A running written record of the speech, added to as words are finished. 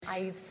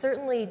I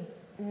certainly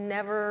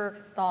never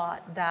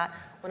thought that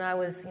when I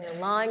was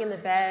lying in the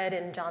bed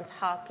in Johns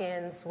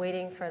Hopkins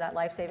waiting for that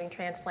life-saving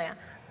transplant,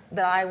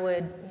 that I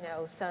would,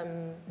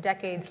 some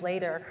decades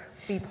later,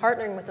 be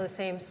partnering with those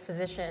same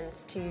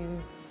physicians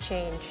to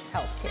change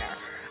healthcare.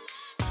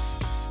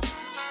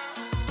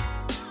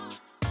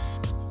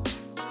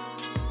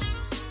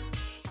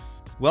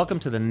 Welcome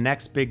to The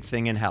Next Big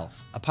Thing in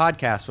Health, a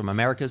podcast from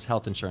America's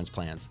Health Insurance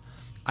Plans.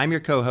 I'm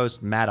your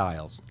co-host, Matt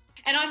Isles.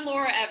 And I'm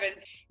Laura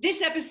Evans.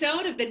 This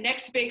episode of The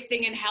Next Big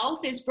Thing in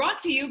Health is brought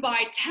to you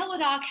by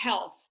Teladoc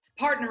Health,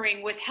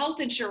 partnering with health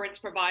insurance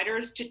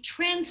providers to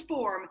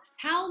transform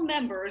how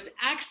members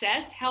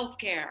access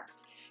healthcare.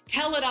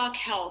 Teladoc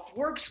Health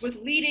works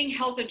with leading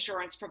health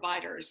insurance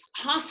providers,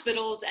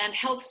 hospitals and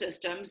health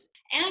systems,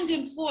 and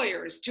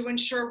employers to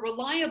ensure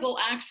reliable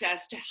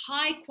access to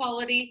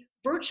high-quality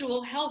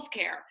virtual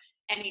healthcare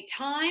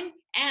anytime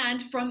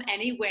and from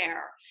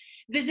anywhere.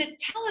 Visit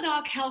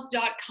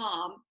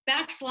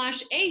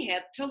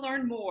teladochealth.com/AHIP to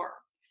learn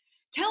more.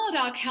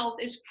 Teladoc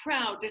Health is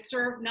proud to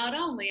serve not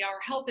only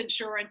our health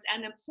insurance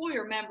and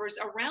employer members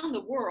around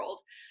the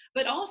world,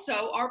 but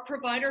also our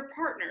provider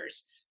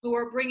partners who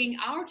are bringing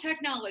our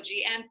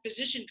technology and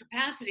physician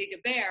capacity to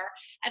bear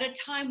at a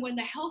time when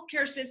the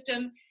healthcare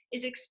system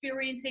is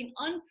experiencing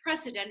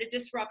unprecedented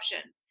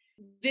disruption.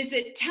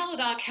 Visit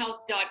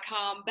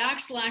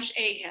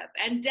teladochealth.com/AHIP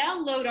and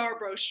download our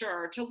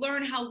brochure to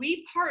learn how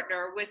we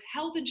partner with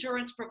health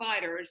insurance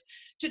providers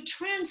to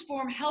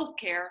transform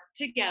healthcare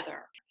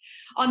together.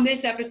 On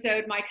this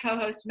episode, my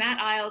co-host Matt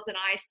Isles and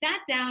I sat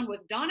down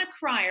with Donna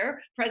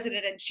Cryer,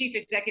 President and Chief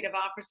Executive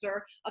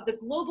Officer of the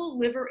Global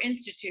Liver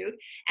Institute,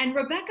 and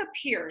Becca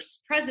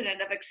Pearce,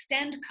 President of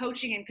Extend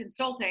Coaching and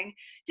Consulting,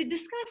 to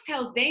discuss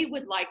how they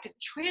would like to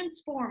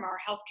transform our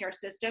healthcare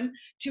system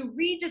to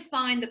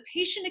redefine the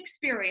patient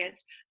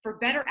experience for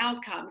better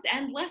outcomes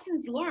and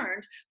lessons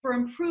learned for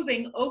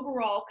improving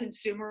overall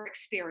consumer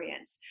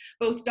experience.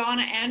 Both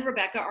Donna and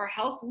Becca are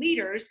health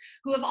leaders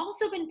who have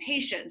also been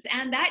patients,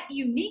 and that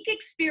unique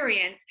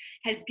experience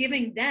has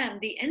given them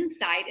the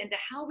insight into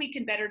how we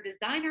can better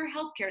design our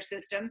healthcare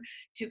system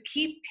to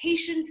keep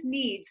patients'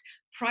 needs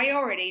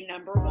priority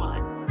number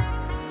one.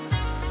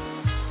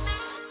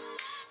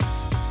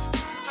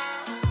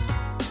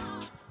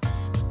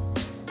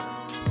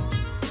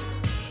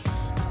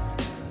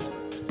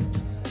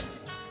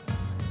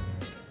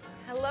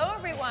 Hello,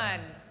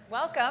 everyone.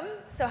 Welcome.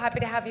 So happy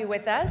to have you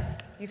with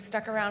us. You've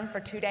stuck around for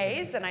 2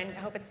 days, and I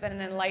hope it's been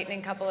an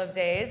enlightening couple of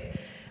days.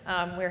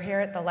 We're here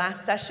at the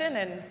last session,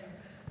 and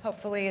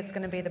hopefully it's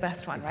going to be the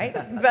best one, right?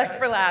 Best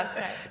for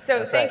last.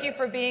 So thank you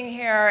for being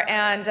here.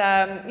 And,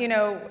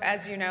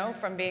 as you know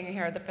from being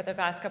here for the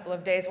past couple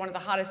of days, one of the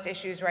hottest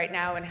issues right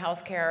now in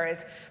healthcare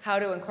is how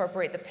to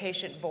incorporate the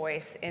patient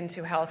voice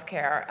into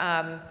healthcare.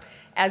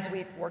 As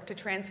we work to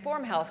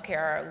transform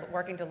healthcare,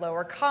 working to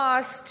lower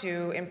costs,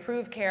 to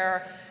improve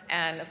care,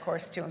 and of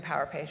course to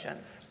empower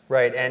patients.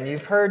 Right, and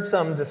you've heard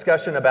some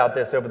discussion about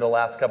this over the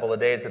last couple of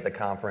days at the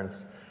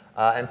conference.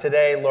 And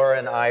today, Laura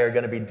and I are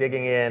going to be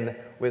digging in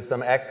with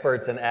some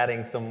experts and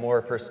adding some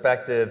more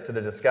perspective to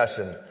the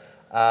discussion.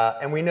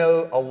 And we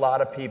know a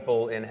lot of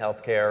people in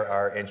healthcare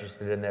are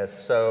interested in this,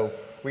 so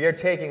we are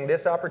taking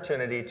this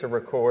opportunity to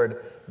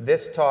record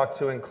this talk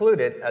to include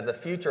it as a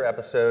future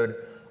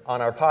episode on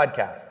our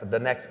podcast, The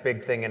Next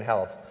Big Thing in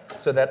Health,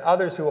 so that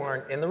others who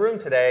aren't in the room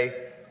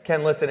today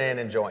can listen in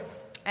and join.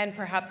 And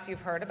perhaps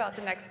you've heard about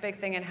The Next Big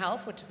Thing in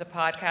Health, which is a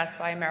podcast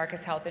by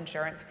America's Health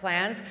Insurance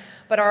Plans.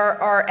 But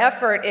our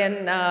effort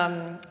in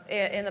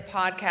the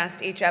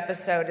podcast, each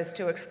episode, is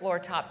to explore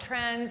top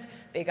trends,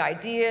 big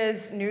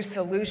ideas, new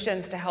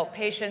solutions to help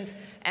patients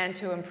and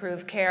to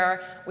improve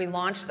care. We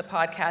launched the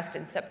podcast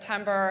in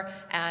September,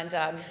 and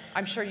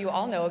I'm sure you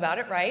all know about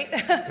it, right?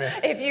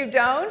 If you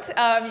don't,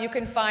 you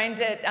can find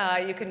it,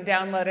 you can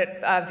download it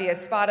via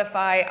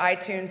Spotify,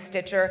 iTunes,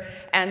 Stitcher,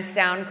 and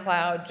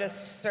SoundCloud.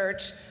 Just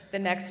search The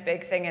Next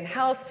Big Thing in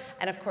Health.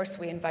 And of course,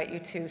 we invite you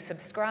to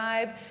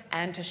subscribe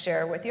and to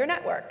share with your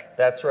network.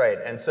 That's right.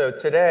 And so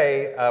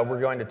today,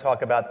 we're going to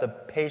talk about the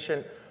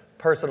patient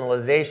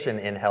personalization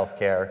in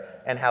healthcare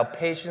and how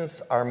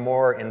patients are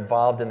more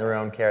involved in their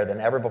own care than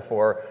ever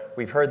before.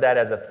 We've heard that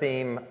as a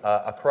theme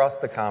across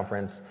the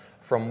conference,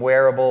 from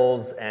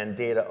wearables and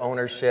data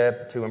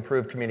ownership to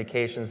improved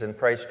communications and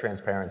price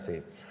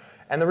transparency.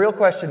 And the real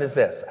question is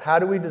this: how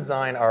do we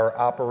design our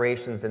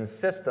operations and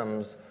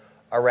systems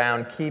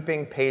around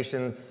keeping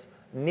patients'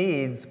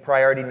 needs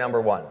priority number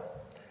one?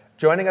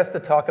 Joining us to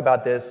talk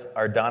about this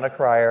are Donna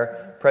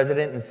Cryer,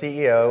 President and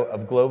CEO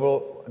of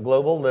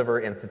Global Liver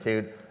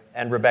Institute,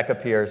 and Becca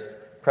Pearce,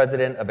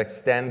 President of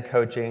Extend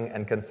Coaching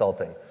and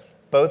Consulting.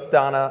 Both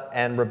Donna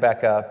and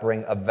Becca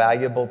bring a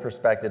valuable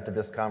perspective to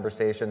this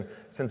conversation,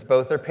 since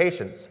both are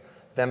patients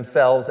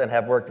themselves and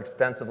have worked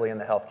extensively in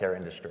the healthcare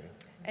industry.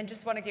 And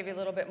just want to give you a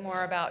little bit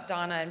more about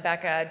Donna and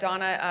Becca.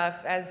 Donna,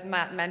 as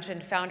Matt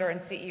mentioned, founder and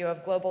CEO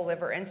of Global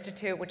Liver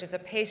Institute, which is a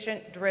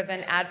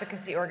patient-driven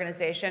advocacy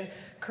organization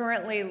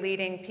currently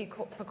leading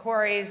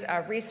PCORI's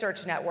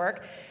research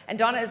network. And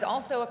Donna is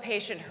also a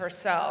patient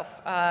herself,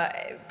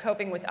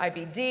 coping with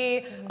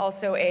IBD,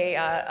 also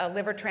a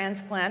liver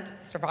transplant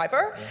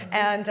survivor,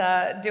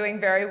 and doing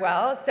very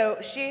well. So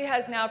she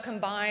has now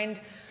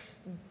combined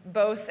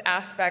both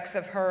aspects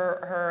of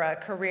her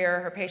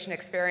career, her patient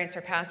experience,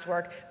 her past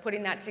work,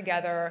 putting that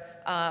together,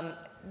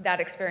 that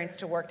experience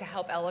to work to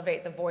help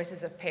elevate the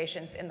voices of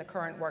patients in the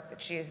current work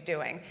that she is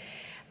doing.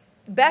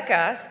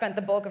 Becca spent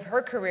the bulk of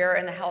her career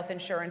in the health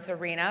insurance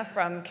arena,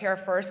 from Care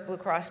First, Blue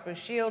Cross Blue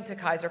Shield to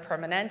Kaiser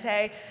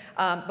Permanente,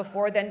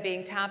 before then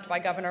being tapped by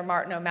Governor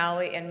Martin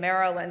O'Malley in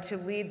Maryland to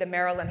lead the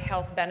Maryland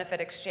Health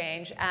Benefit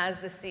Exchange as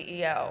the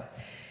CEO.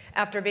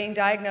 After being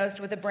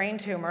diagnosed with a brain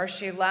tumor,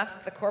 she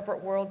left the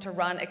corporate world to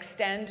run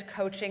Extend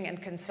Coaching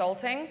and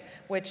Consulting,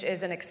 which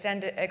is an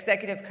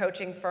executive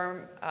coaching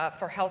firm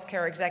for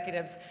healthcare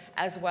executives,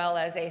 as well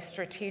as a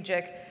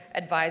strategic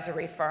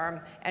advisory firm,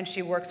 and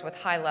she works with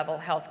high-level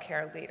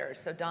healthcare leaders.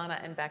 So Donna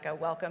and Becca,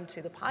 welcome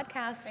to the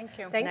podcast. Thank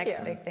you. Thank Next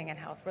you. Big Thing in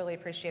Health. Really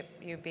appreciate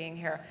you being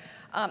here.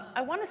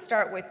 I want to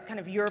start with kind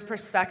of your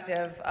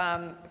perspective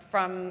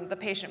from the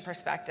patient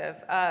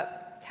perspective.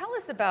 Tell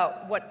us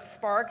about what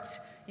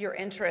sparked your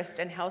interest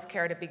in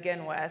healthcare to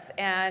begin with,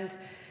 and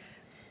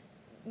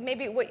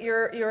maybe what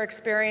your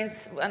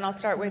experience, and I'll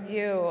start with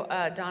you,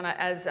 Donna,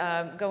 as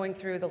going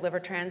through the liver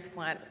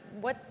transplant,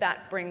 what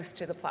that brings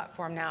to the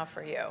platform now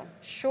for you.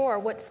 Sure.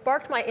 What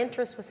sparked my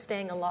interest was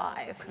staying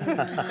alive.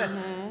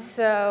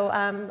 So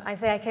I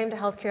say I came to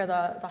healthcare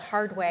the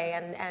hard way,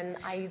 and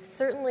I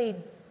certainly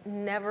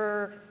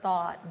never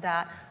thought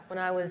that when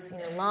I was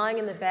lying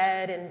in the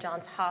bed in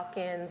Johns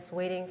Hopkins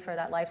waiting for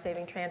that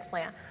life-saving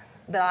transplant,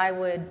 that I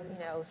would,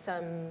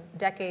 some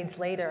decades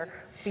later,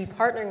 be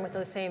partnering with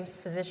those same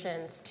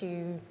physicians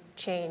to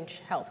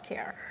change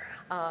healthcare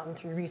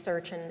through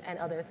research and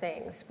other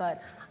things.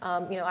 But,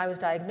 I was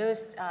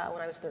diagnosed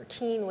when I was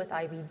 13 with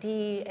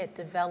IBD. It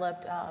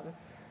developed,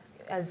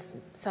 as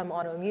some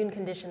autoimmune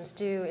conditions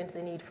do, into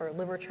the need for a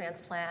liver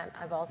transplant.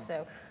 I've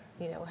also,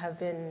 have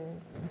been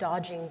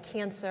dodging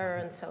cancer,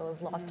 and so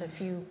have lost a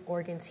few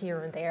organs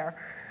here and there.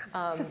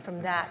 From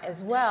that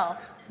as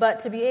well, but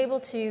to be able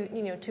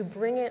to, to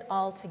bring it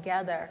all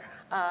together,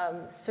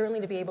 certainly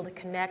to be able to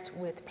connect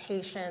with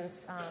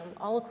patients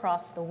all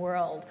across the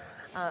world,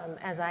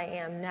 as I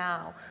am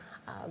now,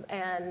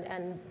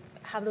 and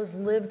have those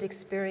lived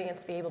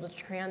experience be able to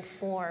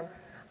transform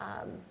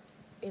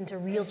into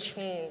real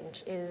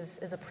change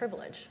is a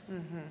privilege.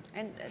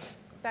 And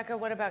Becca,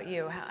 what about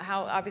you?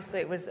 How obviously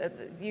it was,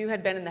 you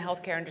had been in the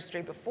healthcare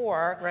industry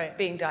before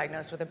being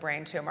diagnosed with a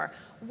brain tumor.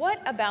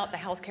 What about the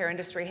healthcare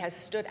industry has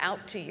stood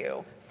out to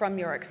you from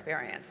your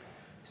experience?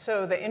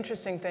 So the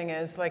interesting thing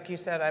is, like you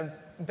said, I've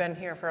been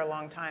here for a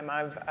long time.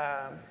 I've,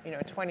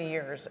 20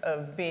 years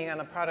of being on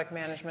the product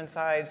management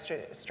side,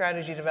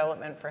 strategy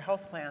development for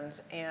health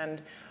plans,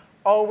 and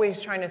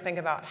always trying to think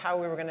about how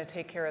we were going to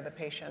take care of the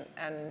patient.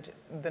 And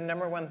the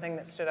number one thing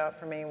that stood out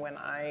for me when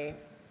I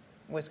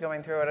was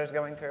going through what I was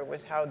going through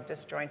was how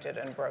disjointed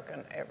and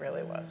broken it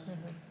really was.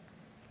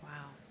 Wow,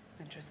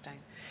 interesting.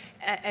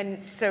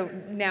 And so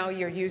now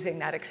you're using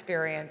that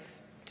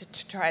experience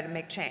to try to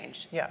make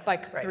change,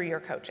 through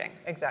your coaching.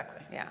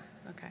 Exactly. Yeah,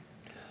 okay.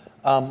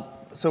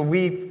 So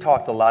we've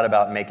talked a lot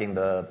about making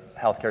the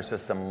healthcare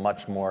system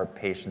much more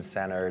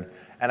patient-centered,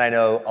 and I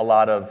know a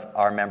lot of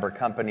our member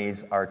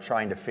companies are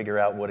trying to figure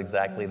out what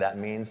exactly that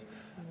means.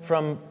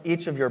 From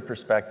each of your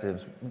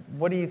perspectives,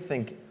 what do you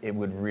think it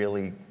would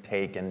really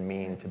take and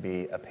mean to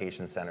be a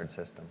patient-centered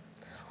system?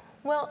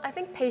 Well, I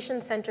think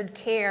patient-centered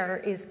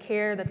care is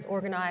care that's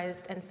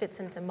organized and fits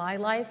into my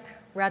life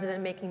rather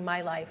than making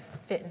my life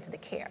fit into the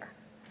care.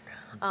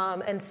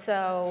 And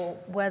so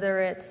whether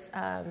it's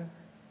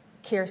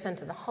care sent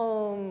to the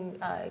home,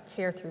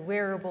 care through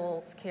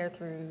wearables, care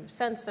through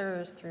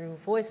sensors, through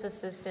voice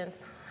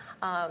assistants,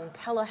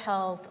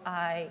 telehealth,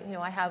 I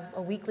have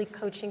a weekly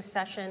coaching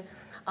session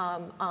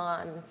on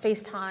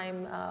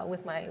FaceTime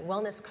with my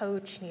wellness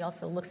coach. He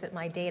also looks at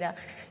my data.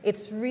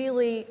 It's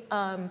really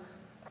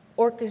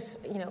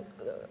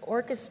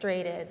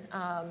orchestrated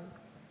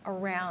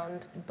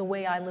around the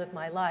way I live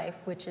my life,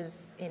 which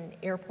is in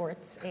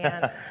airports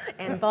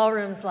and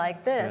ballrooms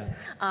like this,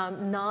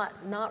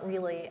 not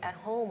really at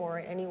home or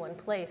in any one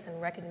place,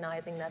 and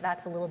recognizing that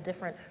that's a little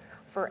different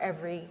for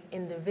every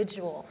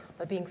individual,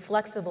 but being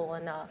flexible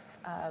enough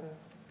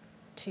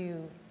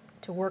to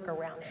work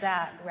around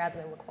that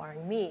rather than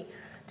requiring me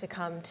to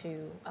come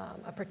to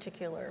a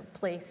particular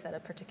place at a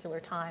particular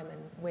time and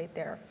wait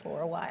there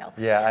for a while.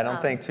 Yeah, I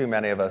don't think too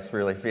many of us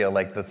really feel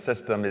like the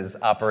system is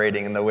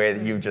operating in the way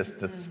that you just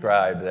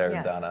described there,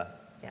 Yes. Donna.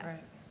 Yes.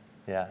 Right.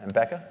 Yeah, and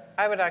Becca?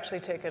 I would actually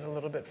take it a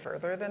little bit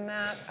further than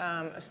that,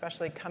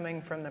 especially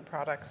coming from the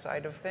product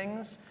side of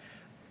things.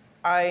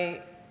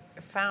 I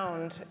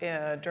found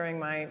during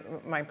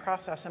my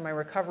process and my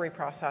recovery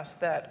process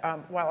that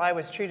while I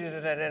was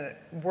treated at a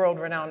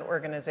world-renowned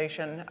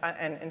organization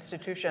and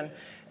institution,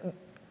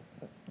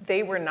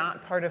 they were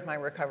not part of my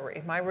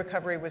recovery. My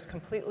recovery was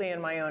completely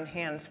in my own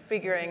hands,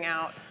 figuring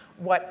out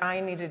what I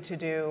needed to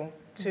do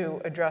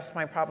to address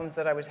my problems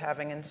that I was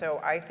having. And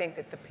so I think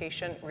that the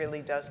patient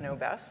really does know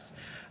best.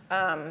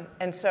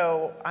 And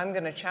so I'm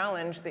going to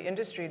challenge the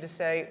industry to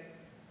say,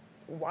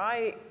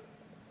 why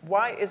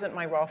isn't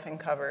my Rolfing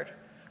covered?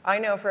 I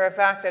know for a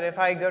fact that if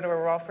I go to a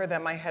Rolfer,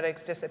 that my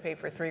headaches dissipate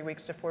for 3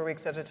 weeks to 4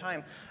 weeks at a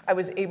time. I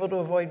was able to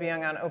avoid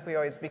being on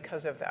opioids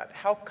because of that.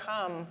 How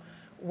come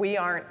we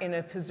aren't in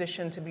a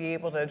position to be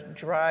able to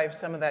drive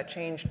some of that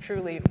change?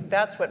 Truly,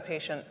 that's what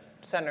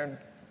patient-centered,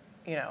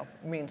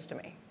 means to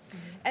me.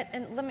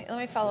 And let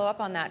me follow up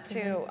on that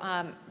too,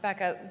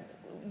 Becca.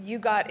 You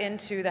got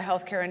into the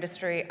healthcare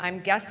industry,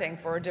 I'm guessing,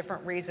 for a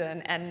different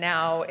reason, and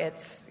now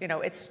it's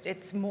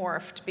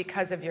morphed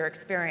because of your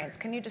experience.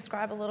 Can you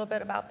describe a little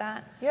bit about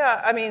that?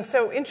 Yeah,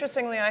 so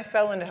interestingly, I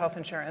fell into health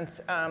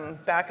insurance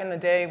back in the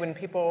day when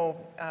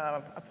people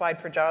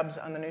applied for jobs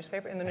in the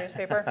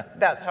newspaper.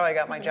 That's how I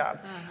got my job.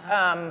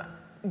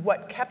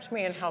 What kept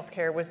me in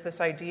healthcare was this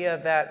idea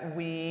that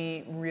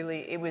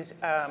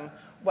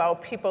while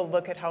people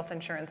look at health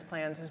insurance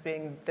plans as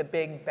being the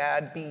big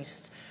bad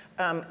beast,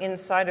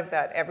 inside of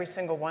that, every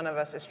single one of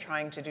us is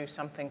trying to do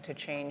something to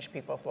change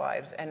people's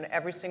lives. And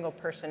every single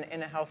person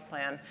in a health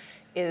plan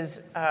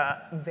is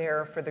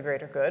there for the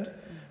greater good.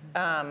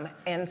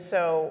 And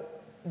so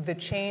the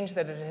change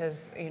that it has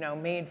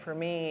made for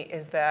me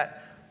is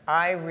that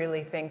I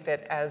really think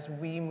that as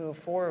we move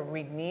forward,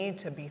 we need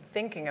to be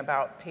thinking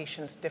about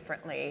patients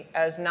differently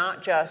as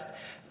not just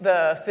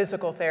the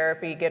physical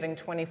therapy, getting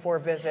 24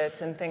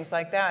 visits and things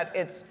like that.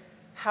 It's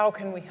how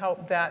can we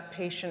help that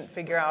patient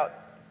figure out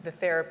the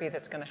therapy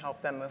that's going to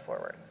help them move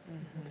forward.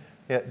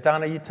 Yeah,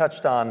 Donna, you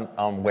touched on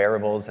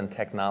wearables and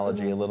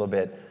technology a little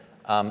bit.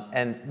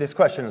 And this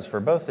question is for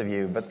both of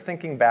you, but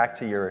thinking back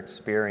to your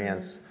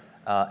experience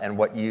and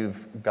what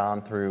you've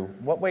gone through,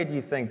 what way do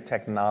you think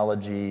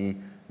technology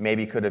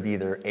maybe could have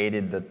either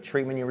aided the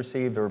treatment you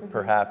received or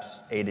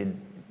perhaps aided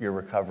your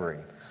recovery?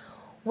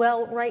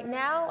 Well, right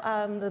now,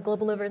 the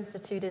Global Liver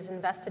Institute is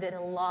invested in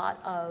a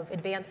lot of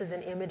advances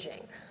in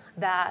imaging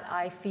that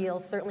I feel,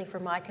 certainly for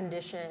my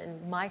condition,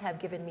 might have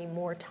given me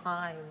more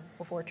time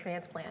before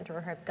transplant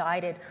or have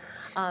guided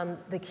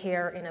the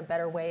care in a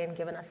better way and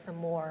given us some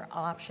more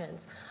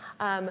options.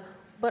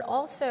 But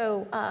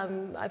also,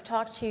 I've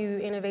talked to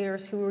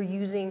innovators who are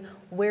using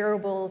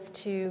wearables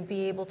to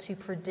be able to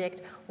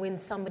predict when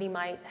somebody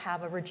might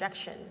have a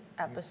rejection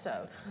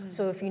episode.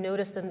 So if you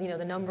notice the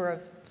number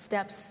of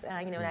steps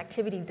and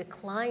activity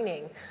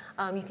declining,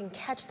 you can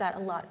catch that a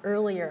lot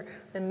earlier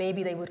than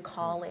maybe they would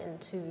call in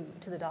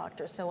to the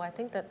doctor. So I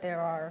think that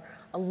there are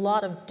a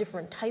lot of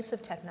different types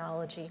of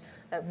technology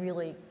that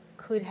really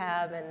could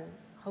have and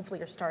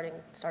hopefully are starting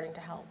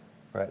to help.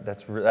 Right,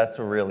 that's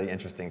really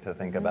interesting to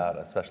think about,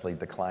 especially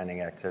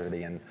declining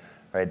activity. And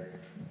right,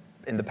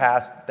 in the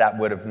past, that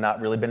would have not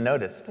really been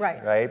noticed.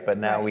 Right. But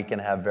now we can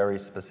have very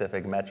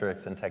specific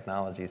metrics and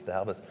technologies to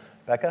help us.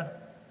 Becca?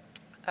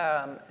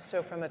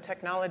 So from a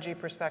technology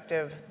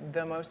perspective,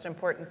 the most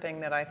important thing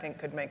that I think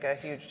could make a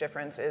huge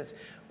difference is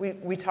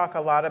we talk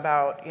a lot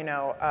about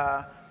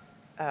the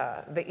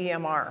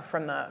EMR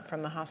from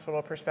the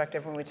hospital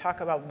perspective, when we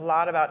talk a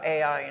lot about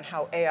AI and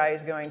how AI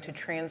is going to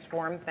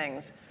transform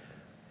things.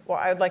 Well,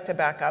 I would like to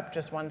back up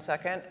just 1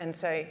 second and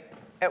say,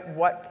 at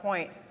what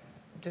point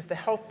does the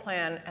health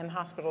plan and the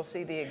hospital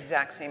see the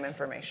exact same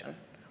information?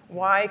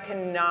 Why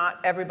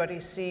cannot everybody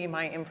see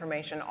my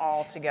information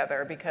all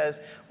together? Because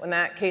when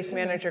that case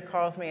manager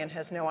calls me and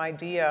has no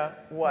idea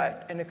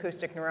what an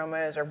acoustic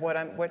neuroma is or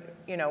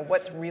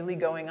what's really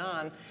going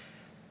on,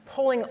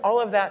 pulling all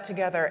of that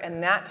together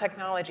and that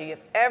technology,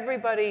 if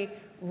everybody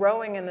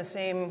rowing in the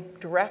same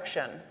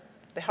direction,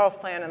 the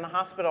health plan and the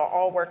hospital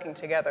all working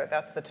together,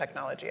 that's the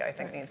technology I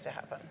think needs to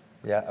happen.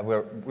 Yeah,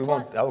 we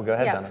won't, go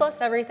ahead, Yeah, Donna.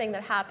 plus everything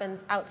that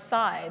happens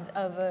outside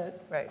of a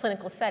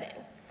clinical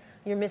setting.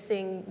 You're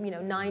missing,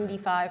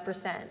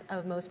 95%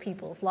 of most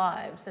people's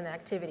lives and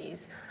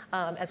activities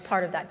as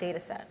part of that data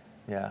set.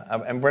 Yeah,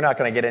 and we're not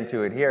going to get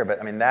into it here, but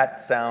that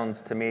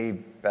sounds to me,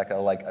 Becca,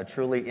 like a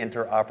truly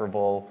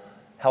interoperable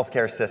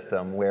healthcare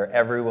system where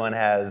everyone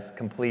has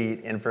complete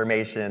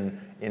information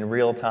in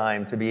real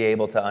time to be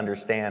able to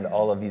understand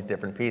all of these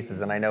different pieces.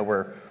 And I know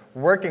we're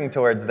working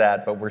towards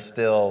that, but we're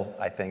still,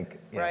 I think,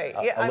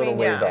 a little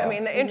ways off.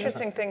 The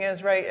interesting thing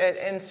is,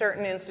 in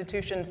certain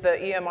institutions, the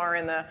EMR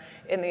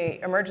in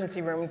the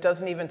emergency room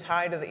doesn't even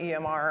tie to the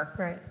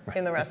EMR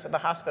in the rest of the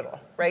hospital,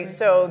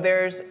 So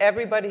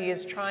everybody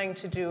is trying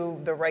to do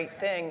the right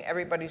thing.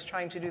 Everybody's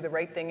trying to do the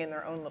right thing in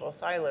their own little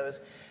silos.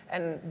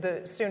 And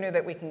the sooner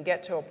that we can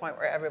get to a point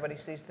where everybody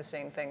sees the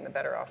same thing, the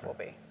better off we'll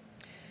be.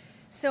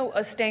 So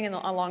staying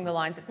along the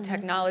lines of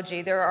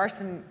technology, there are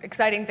some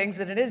exciting things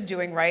that it is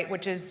doing right,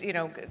 which is,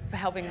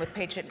 helping with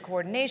patient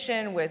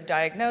coordination, with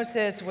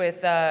diagnosis, with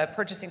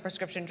purchasing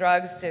prescription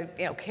drugs, to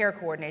care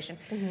coordination.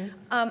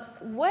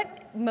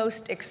 What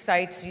most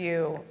excites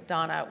you,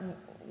 Donna,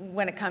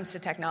 when it comes to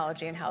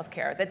technology in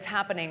healthcare that's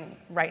happening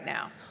right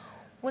now?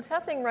 What's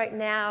happening right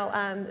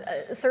now,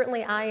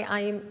 certainly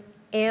I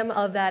am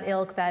of that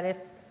ilk that if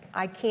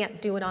I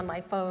can't do it on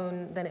my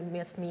phone, then it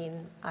must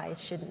mean I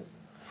shouldn't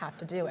have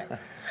to do it.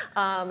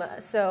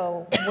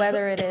 So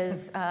whether it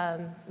is,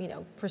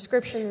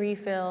 prescription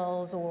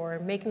refills or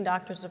making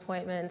doctor's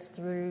appointments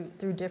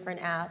through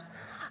different apps,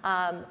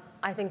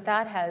 I think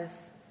that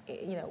has,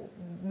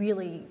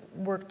 really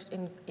worked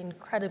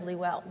incredibly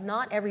well.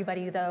 Not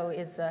everybody, though,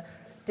 is a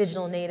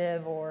digital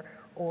native or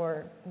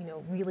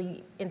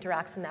really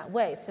interacts in that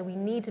way. So we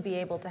need to be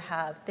able to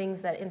have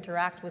things that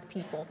interact with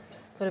people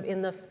sort of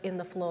in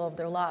the flow of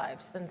their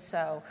lives. And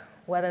so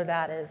whether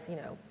that is,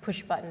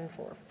 push button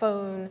for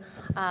phone,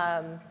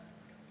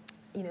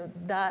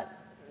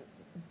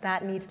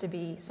 that needs to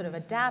be sort of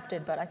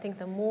adapted. But I think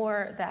the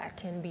more that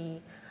can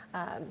be,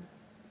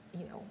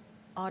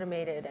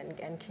 automated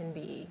and can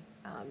be,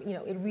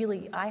 it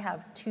really, I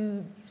have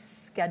 2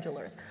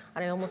 schedulers,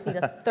 and I almost need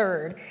a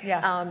third,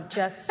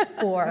 just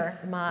for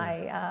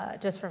my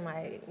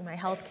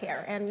health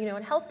care. And,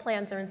 and health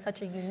plans are in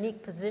such a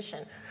unique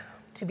position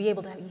to be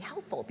able to be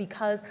helpful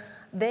because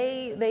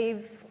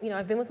they've,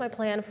 I've been with my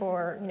plan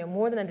for,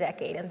 more than a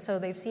decade. And so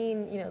they've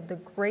seen, the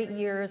great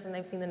years and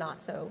they've seen the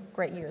not so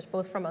great years,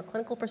 both from a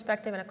clinical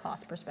perspective and a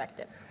cost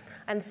perspective.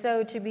 And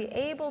so to be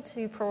able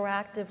to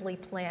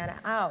proactively plan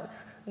out,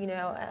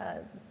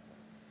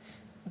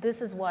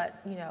 this is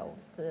what,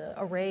 the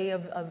array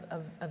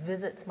of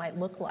visits might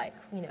look like,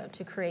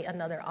 to create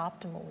another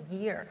optimal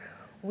year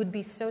would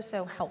be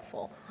so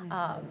helpful.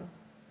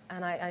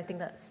 And I think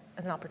that's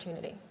an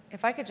opportunity.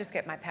 If I could just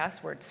get my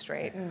passwords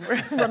straight and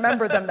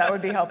remember them, that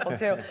would be helpful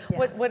too.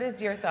 Yes. What is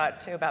your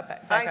thought too about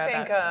Becca? I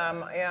think,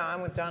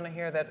 I'm with Donna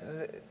here,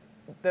 that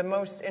the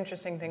most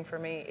interesting thing for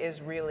me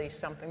is really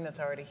something that's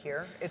already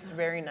here. It's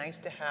very nice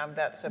to have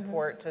that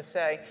support to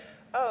say,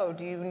 oh,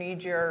 do you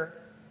need your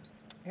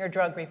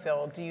drug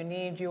refilled? Do you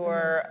need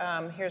your,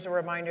 here's a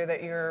reminder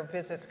that your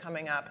visit's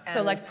coming up. And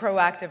so like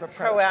proactive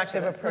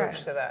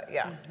approach to that,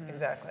 yeah,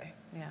 exactly.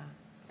 Yeah.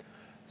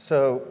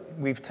 So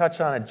we've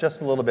touched on it just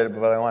a little bit,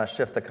 but I want to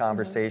shift the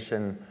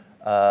conversation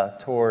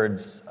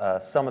towards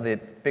some of the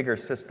bigger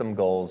system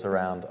goals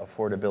around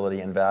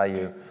affordability and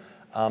value.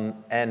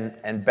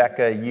 And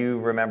Becca, you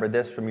remember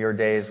this from your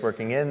days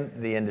working in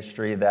the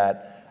industry,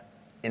 that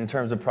in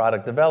terms of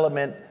product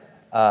development,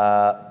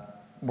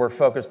 we're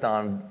focused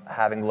on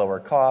having lower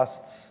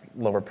costs,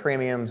 lower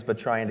premiums, but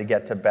trying to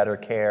get to better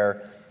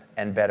care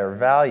and better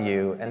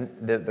value. And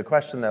the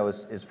question, though,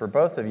 is for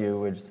both of you,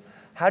 which is,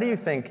 how do you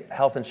think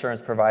health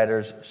insurance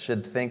providers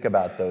should think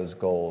about those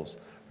goals,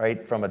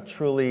 right, from a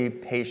truly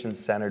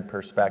patient-centered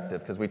perspective?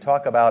 Because we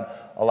talk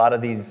about a lot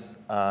of these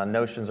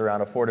notions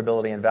around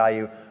affordability and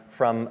value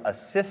from a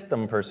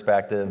system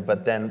perspective,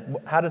 but then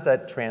how does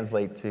that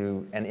translate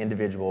to an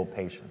individual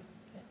patient?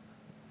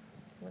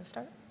 You want to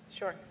start?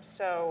 Sure.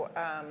 So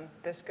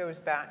this goes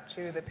back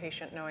to the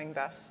patient knowing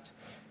best.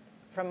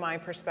 From my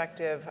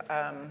perspective,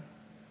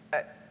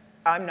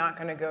 I'm not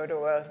going to go to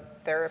a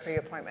therapy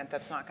appointment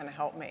that's not going to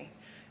help me.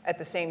 At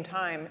the same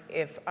time,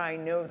 if I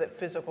know that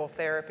physical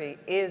therapy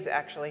is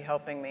actually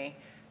helping me,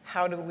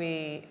 how do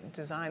we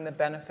design the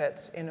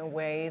benefits in a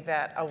way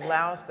that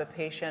allows the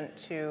patient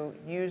to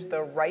use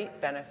the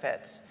right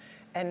benefits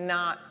and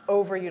not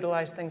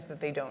overutilize things that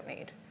they don't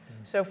need?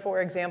 So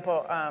for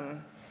example,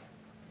 I'm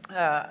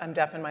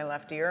deaf in my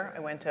left ear. I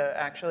went to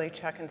actually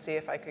check and see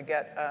if I could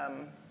get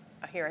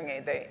a hearing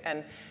aid.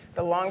 And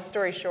the long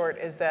story short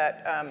is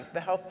that the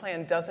health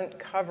plan doesn't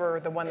cover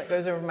the one that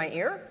goes over my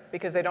ear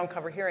because they don't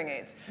cover hearing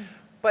aids.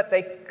 But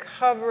they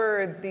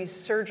cover the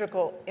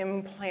surgical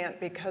implant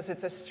because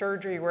it's a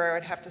surgery where I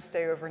would have to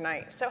stay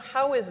overnight. So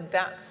how is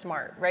that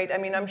smart, right? I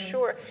mean, I'm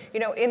sure,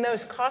 in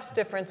those cost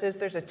differences,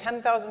 there's a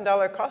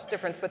 $10,000 cost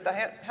difference, but the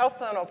health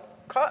plan will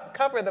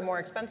cover the more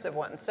expensive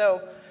one.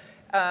 So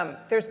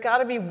there's got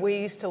to be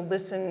ways to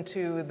listen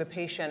to the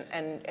patient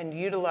and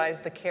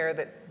utilize the care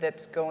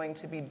that's going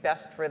to be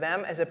best for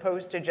them, as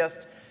opposed to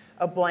just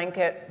a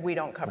blanket, we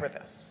don't cover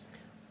this.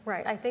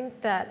 Right. I think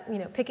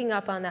that, picking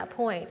up on that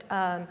point,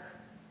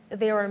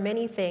 there are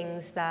many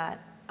things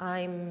that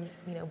I'm,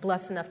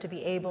 blessed enough to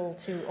be able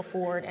to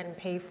afford and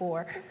pay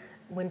for.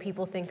 When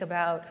people think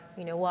about,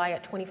 why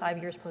at 25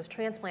 years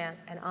post-transplant,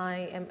 and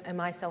am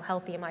I so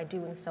healthy, am I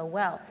doing so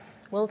well?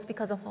 Well, it's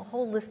because of a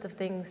whole list of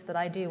things that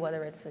I do,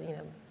 whether it's,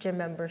 gym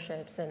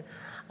memberships and,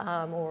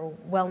 or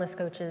wellness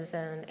coaches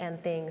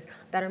and things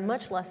that are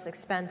much less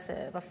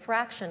expensive, a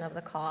fraction of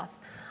the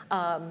cost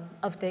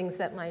of things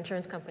that my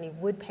insurance company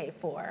would pay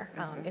for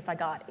if I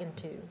got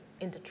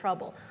into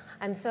trouble.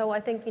 And so I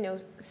think,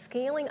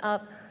 scaling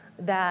up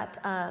that,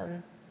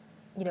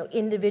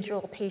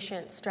 individual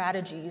patient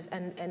strategies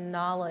and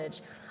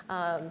knowledge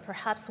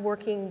perhaps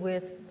working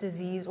with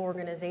disease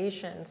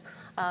organizations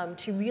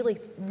to really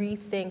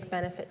rethink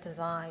benefit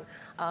design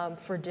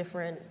for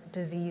different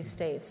disease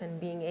states and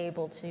being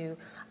able to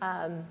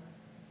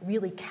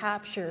really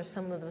capture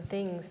some of the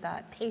things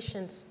that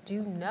patients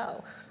do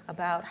know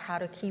about how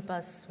to keep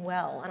us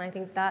well. And I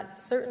think that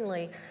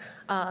certainly,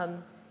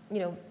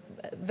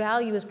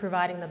 value is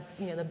providing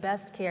the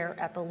best care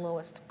at the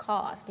lowest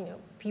cost.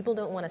 People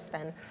don't want to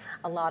spend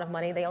a lot of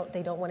money. They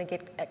don't want to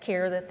get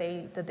care that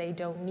they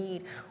don't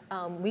need.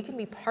 We can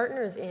be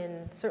partners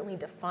in certainly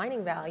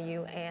defining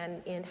value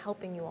and in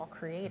helping you all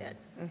create it.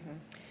 Mm-hmm.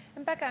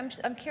 And Becca,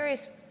 I'm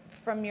curious,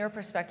 from your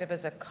perspective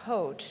as a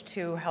coach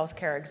to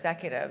healthcare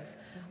executives,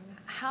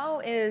 how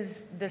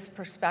is this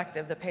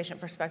perspective, the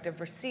patient perspective,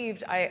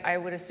 received? I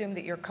would assume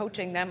that you're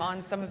coaching them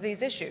on some of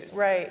these issues.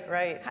 Right.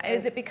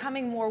 Is it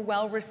becoming more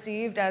well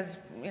received as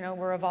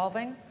we're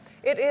evolving?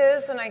 It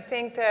is, and I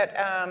think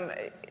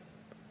that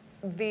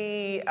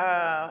the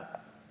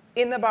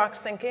in-the-box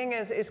thinking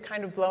is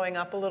kind of blowing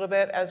up a little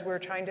bit as we're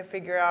trying to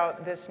figure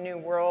out this new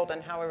world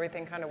and how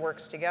everything kind of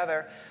works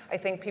together. I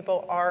think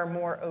people are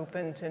more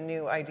open to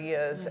new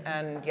ideas,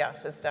 and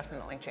yes, it's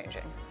definitely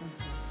changing.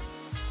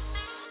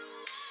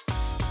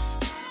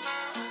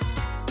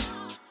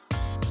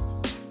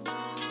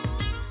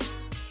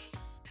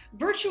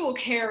 Virtual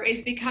care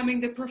is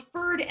becoming the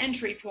preferred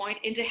entry point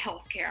into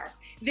healthcare.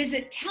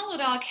 Visit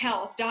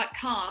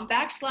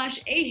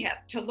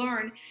teladochealth.com/AHIP to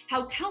learn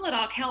how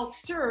Teladoc Health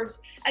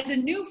serves as a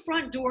new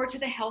front door to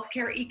the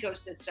healthcare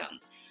ecosystem.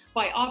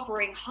 By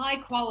offering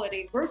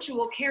high-quality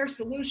virtual care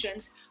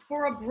solutions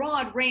for a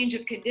broad range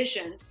of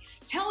conditions,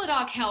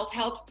 Teladoc Health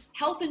helps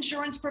health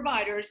insurance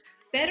providers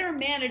better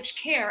manage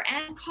care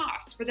and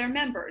costs for their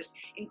members,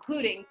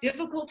 including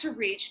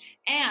difficult-to-reach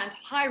and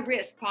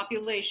high-risk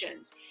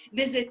populations.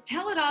 Visit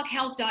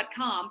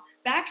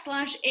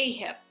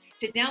teladochealth.com/AHIP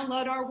to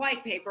download our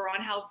white paper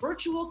on how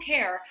virtual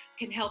care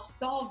can help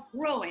solve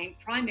growing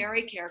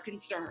primary care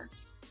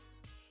concerns.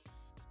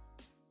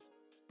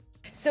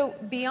 So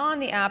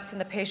beyond the apps and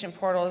the patient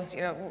portals,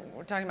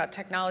 we're talking about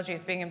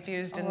technologies being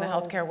infused in the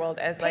healthcare world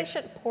as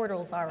patient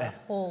portals are a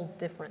whole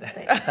different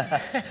thing.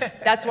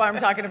 That's why I'm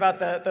talking about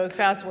those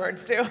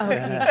passwords too. Oh,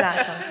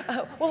 exactly.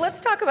 Well, let's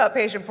talk about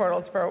patient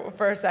portals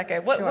for a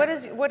second. Sure.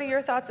 What are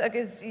your thoughts?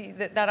 Because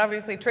that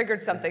obviously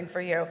triggered something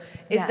for you.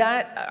 Is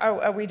Yes.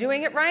 are we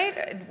doing it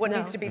right? What No.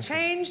 needs to be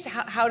changed?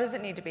 How does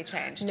it need to be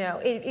changed?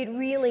 No, it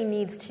really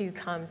needs to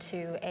come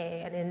to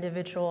an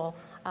individual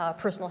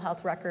personal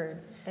health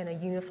record in a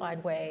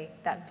unified way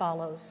that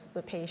follows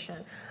the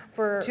patient.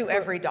 For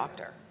every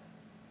doctor.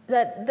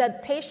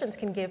 That patients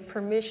can give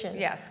permission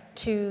Yes.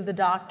 to the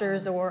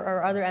doctors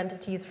or other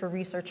entities for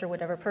research or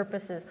whatever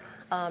purposes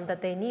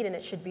that they need, and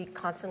it should be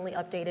constantly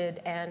updated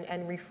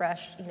and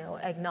refreshed,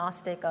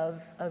 agnostic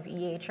of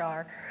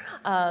EHR.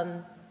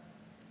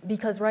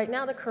 Because right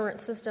now the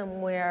current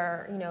system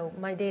where,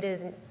 my data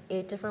is in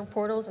 8 different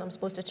portals and I'm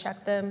supposed to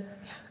check them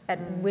at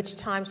which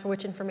times for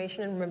which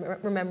information and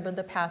remember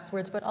the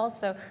passwords, but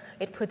also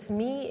it puts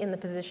me in the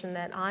position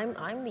that I'm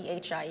the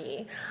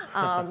HIE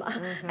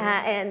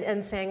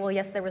and saying, well,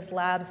 yes, there was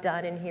labs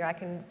done in here. I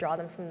can draw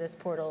them from this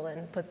portal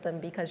and put them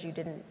because you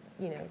didn't,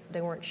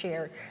 they weren't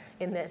shared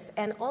in this.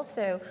 And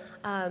also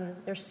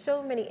there's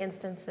so many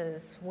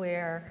instances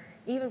where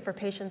even for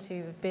patients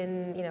who've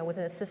been,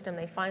 within the system,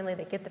 they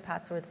get the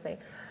passwords, they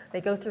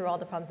go through all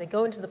the problems, they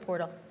go into the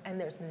portal, and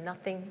there's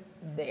nothing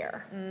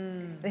there.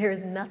 There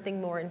is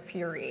nothing more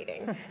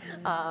infuriating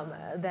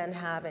than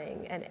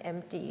having an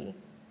empty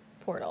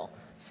portal.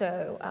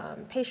 So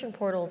patient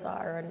portals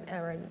are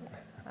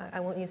I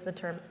won't use the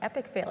term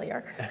epic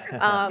failure,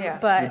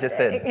 but you just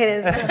did. It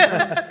is.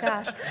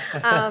 Gosh,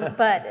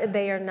 but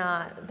they're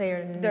not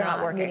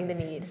working. meeting the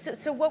needs.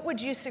 So what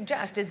would you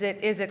suggest? Is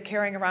it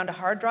carrying around a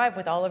hard drive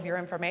with all of your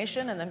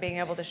information and then being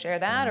able to share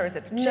that, or is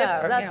it a chip?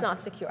 No, or, that's not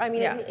secure. I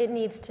mean, Yeah. it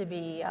needs to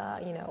be,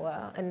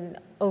 an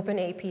open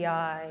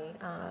API,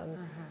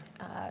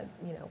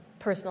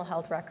 personal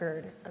health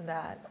record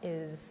that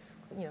is,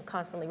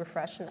 constantly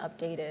refreshed and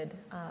updated,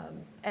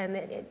 and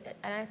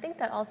I think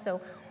that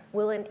also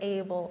will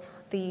enable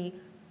the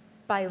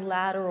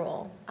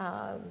bilateral,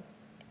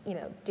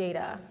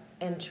 data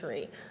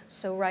entry.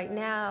 So right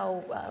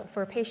now,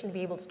 for a patient to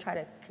be able to try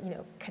to,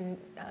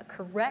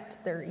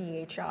 correct their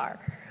EHR,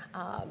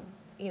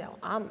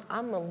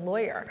 I'm a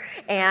lawyer,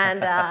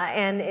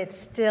 and it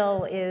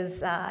still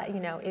is,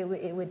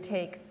 it would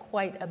take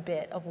quite a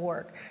bit of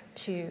work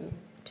to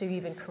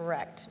even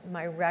correct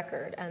my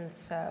record, and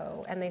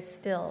they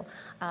still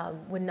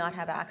would not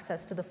have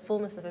access to the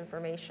fullness of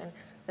information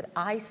that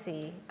I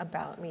see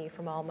about me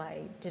from all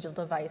my digital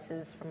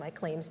devices, from my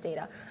claims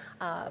data,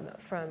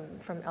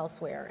 from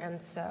elsewhere.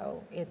 And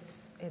so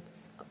it's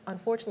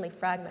unfortunately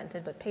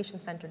fragmented, but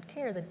patient-centered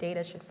care, the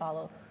data should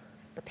follow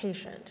the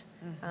patient.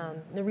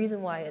 The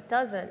reason why it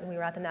doesn't, we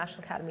were at the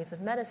National Academies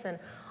of Medicine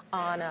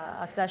on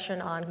a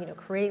session on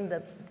creating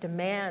the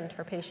demand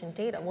for patient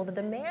data. Well, the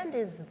demand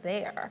is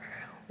there.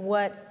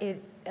 what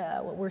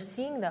we're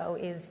seeing, though,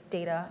 is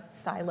data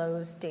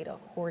silos, data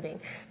hoarding,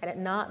 and it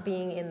not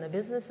being in the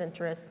business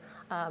interests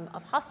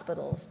of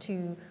hospitals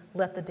to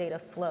let the data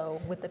flow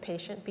with the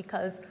patient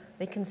because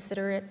they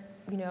consider it,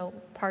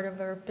 part of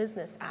their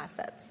business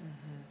assets.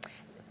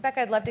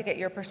 Becca, I'd love to get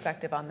your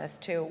perspective on this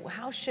too.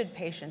 How should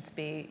patients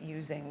be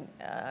using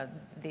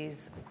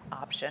these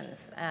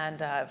options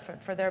and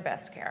for their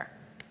best care?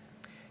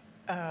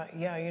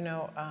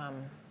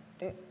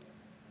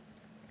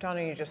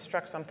 Donna, you just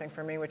struck something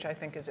for me, which I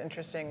think is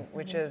interesting,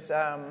 which is,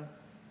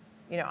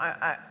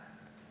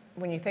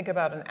 when you think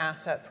about an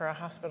asset for a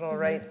hospital,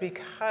 right,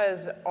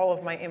 because all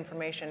of my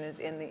information is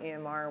in the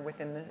EMR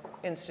within the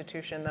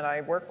institution that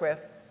I work with,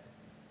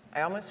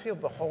 I almost feel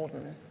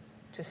beholden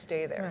to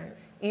stay there. Right.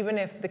 Even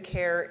if the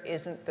care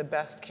isn't the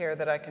best care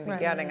that I can be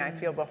getting, I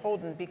feel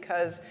beholden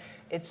because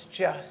it's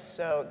just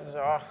so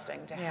exhausting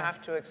to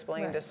have to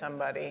explain to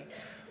somebody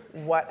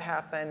what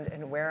happened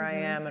and where I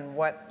am and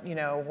what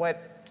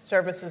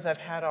services I've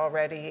had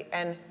already,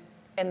 and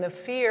the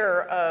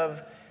fear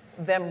of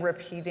them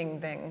repeating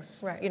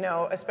things,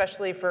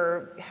 especially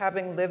for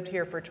having lived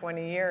here for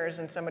 20 years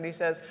and somebody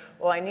says,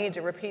 well, I need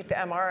to repeat the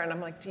MR, and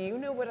I'm like, do you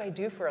know what I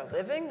do for a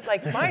living?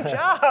 Like, my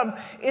job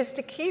is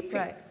to keep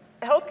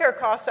healthcare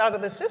costs out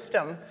of the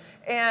system.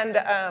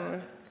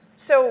 And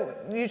so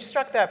you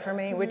struck that for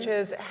me, which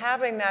is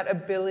having that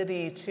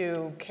ability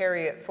to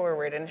carry it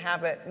forward and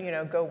have it,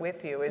 go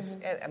with you is,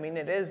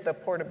 it is the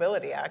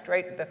Portability Act,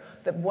 right?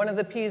 One of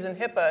the P's in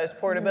HIPAA is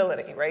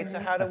portability, right? So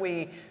how do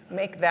we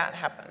make that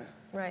happen?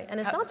 Right, and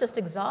it's not just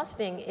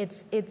exhausting,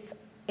 it's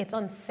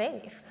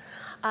unsafe.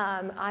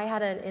 I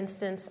had an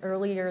instance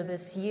earlier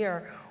this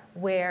year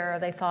where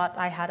they thought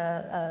I had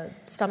a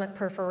stomach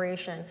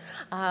perforation.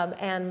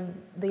 And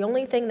the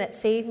only thing that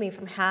saved me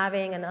from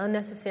having an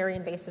unnecessary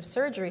invasive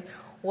surgery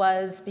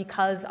was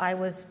because I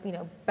was,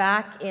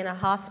 back in a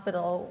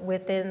hospital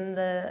within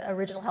the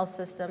original health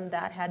system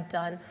that had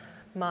done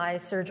my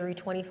surgery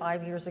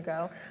 25 years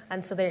ago.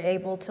 And so they're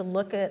able to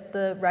look at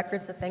the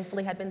records that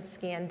thankfully had been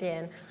scanned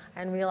in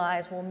and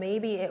realize, well,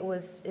 maybe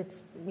it's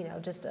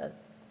just a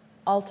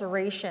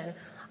alteration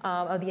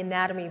of the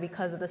anatomy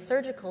because of the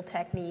surgical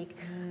technique.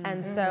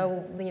 And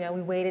so, we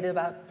waited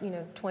about,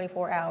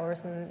 24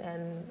 hours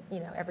and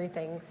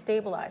everything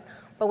stabilized.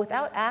 But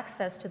without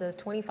access to those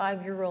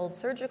 25-year-old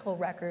surgical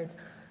records,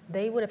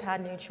 they would have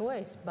had no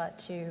choice but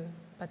to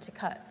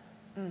cut.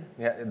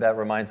 Yeah, that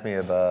reminds me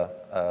of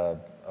a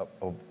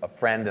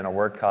friend and a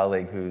work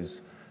colleague who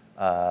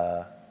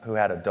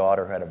had a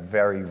daughter who had a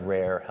very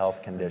rare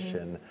health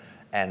condition,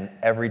 and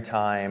every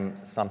time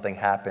something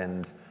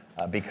happened,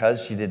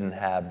 because she didn't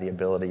have the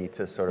ability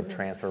to sort of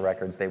transfer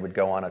records, they would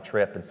go on a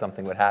trip and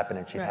something would happen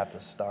and she'd have to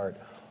start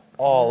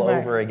all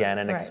over again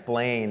and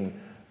explain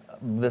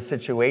the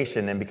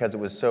situation, and because it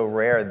was so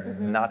rare,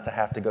 not to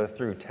have to go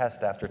through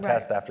test after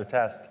test after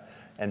test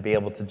and be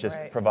able to just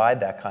provide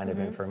that kind of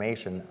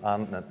information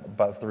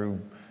but through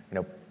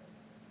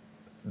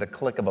the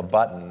click of a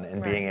button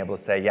and being able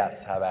to say,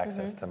 yes, have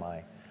access to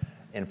my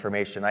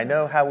information. I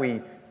know how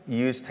we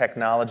use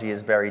technology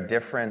is very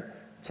different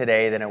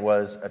today than it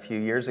was a few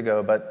years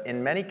ago, but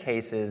in many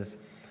cases,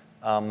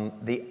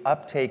 the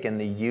uptake and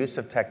the use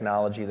of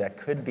technology that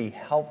could be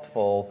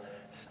helpful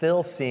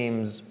still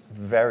seems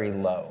very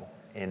low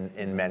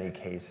in many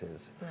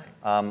cases.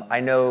 I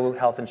know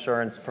health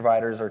insurance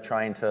providers are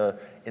trying to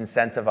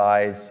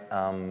incentivize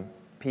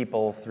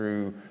people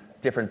through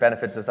different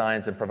benefit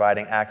designs and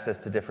providing access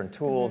to different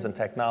tools and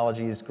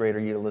technologies, greater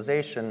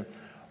utilization.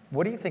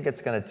 What do you think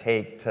it's going to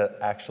take to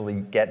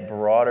actually get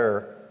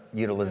broader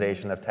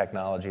utilization of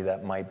technology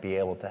that might be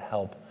able to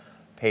help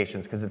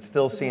patients? Because it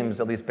still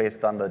seems, at least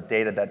based on the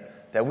data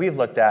that we've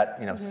looked at,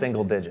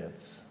 single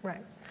digits.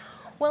 Right.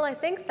 Well, I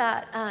think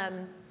that,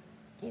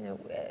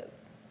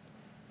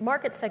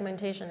 market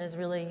segmentation is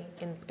really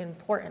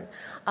important.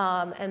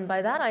 And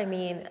by that I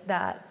mean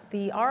that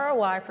the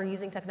ROI for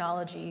using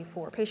technology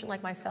for a patient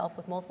like myself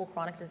with multiple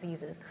chronic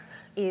diseases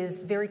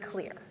is very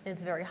clear.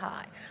 It's very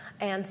high.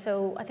 And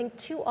so I think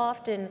too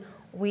often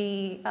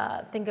we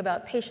think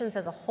about patients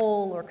as a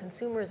whole or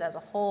consumers as a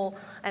whole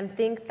and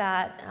think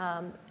that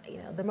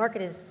the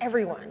market is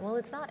everyone. Well,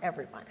 it's not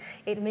everyone.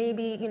 It may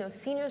be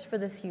seniors for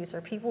this use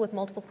or people with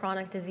multiple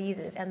chronic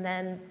diseases, and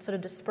then sort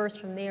of disperse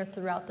from there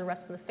throughout the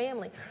rest of the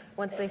family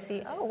once they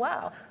see, oh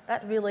wow,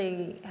 that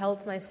really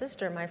helped my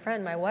sister, my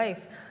friend, my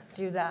wife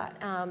do that.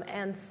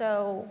 And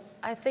so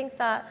I think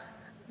that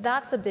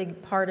that's a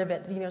big part of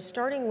it.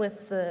 Starting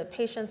with the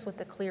patients with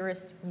the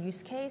clearest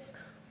use case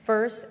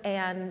first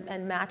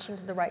and matching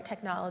to the right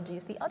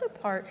technologies. The other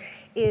part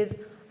is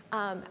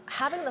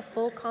having the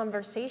full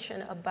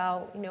conversation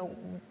about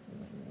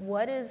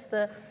what is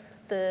the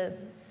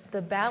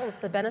balance,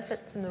 the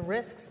benefits and the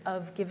risks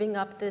of giving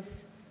up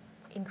this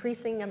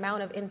increasing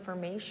amount of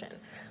information.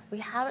 We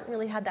haven't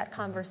really had that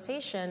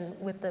conversation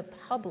with the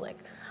public.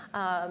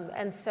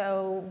 And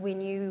so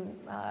when you,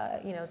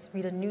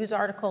 read a news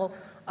article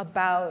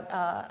about,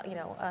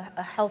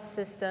 a health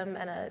system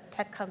and a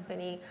tech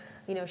company,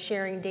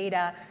 sharing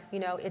data,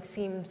 it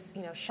seems,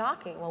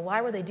 shocking. Well,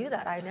 why would they do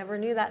that? I never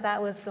knew that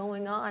that was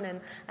going on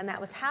and that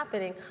was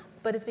happening.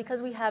 But it's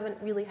because we haven't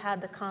really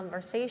had the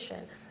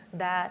conversation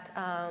that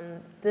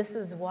this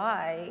is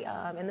why,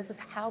 and this is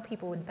how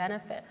people would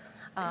benefit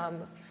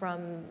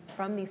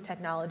from these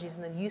technologies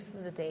and the use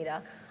of the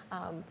data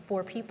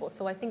for people.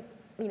 So I think,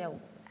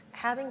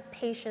 having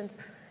patients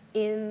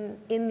in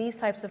these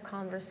types of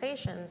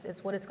conversations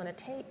is what it's going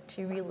to take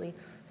to really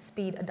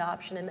speed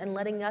adoption and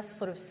letting us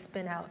sort of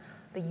spin out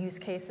the use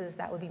cases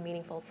that would be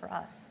meaningful for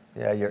us.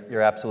 Yeah,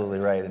 you're absolutely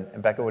right.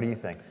 And Becca, what do you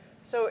think?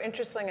 So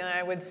interesting, and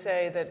I would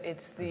say that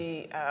it's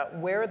the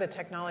where the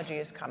technology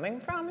is coming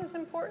from is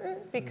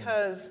important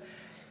because,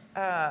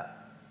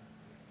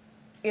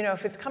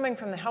 if it's coming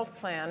from the health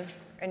plan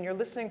and you're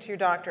listening to your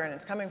doctor and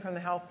it's coming from the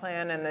health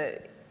plan and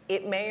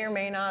it may or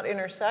may not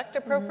intersect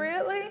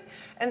appropriately.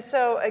 And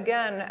so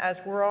again,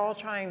 as we're all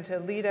trying to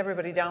lead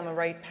everybody down the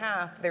right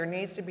path, there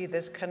needs to be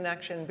this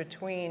connection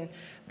between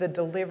the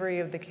delivery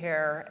of the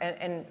care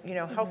and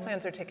health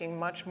plans are taking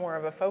much more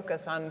of a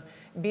focus on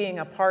being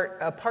a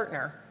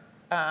partner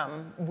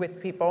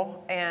with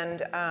people,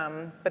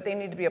 but they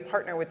need to be a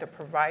partner with the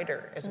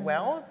provider as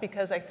well,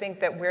 because I think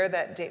that where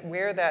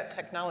that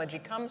technology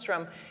comes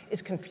from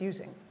is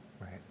confusing.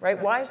 Right?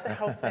 Why is the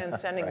health plan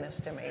sending this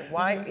to me?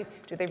 Why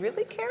do they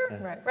really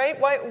care? Right?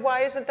 Why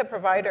isn't it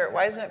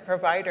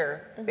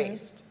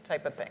provider-based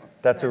type of thing?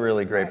 That's a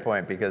really great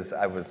point, because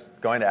I was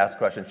going to ask a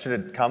question, should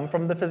it come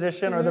from the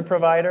physician or the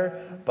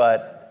provider?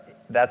 But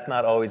that's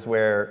not always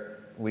where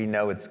we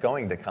know it's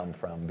going to come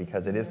from,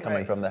 because it is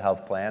coming from the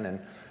health plan, and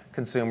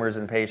consumers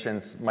and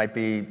patients might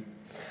be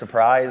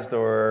surprised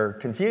or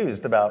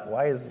confused about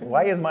why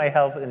is my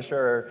health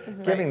insurer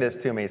giving this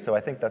to me? So I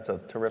think that's a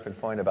terrific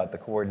point about the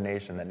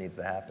coordination that needs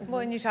to happen. Well,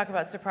 and you talk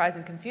about surprise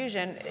and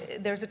confusion,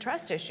 there's a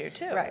trust issue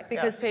too, Right.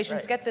 because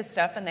patients get this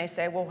stuff and they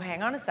say, well,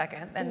 hang on a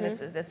second, and this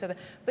is this or that.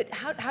 But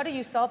how do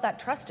you solve that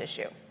trust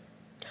issue?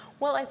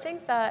 Well, I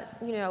think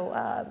that,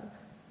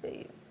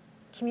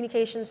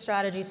 communication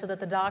strategy so that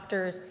the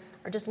doctors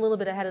are just a little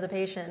bit ahead of the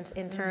patient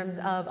in terms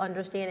of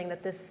understanding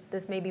that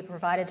this may be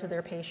provided to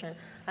their patient,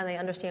 and they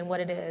understand what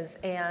it is,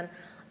 and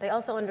they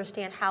also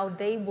understand how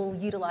they will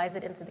utilize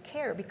it into the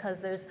care,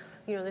 because there's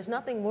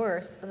nothing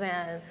worse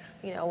than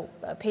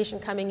a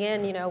patient coming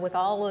in with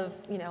all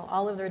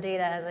of their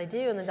data as I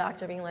do, and the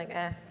doctor being like,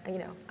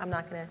 I'm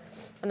not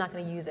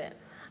gonna use it,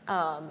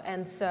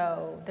 and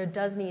so there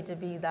does need to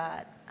be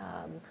that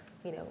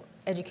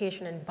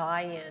education and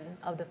buy-in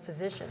of the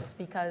physicians,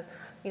 because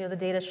the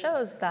data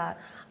shows that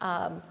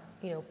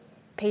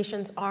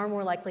patients are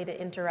more likely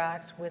to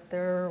interact with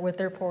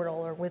their portal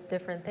or with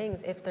different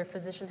things if their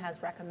physician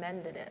has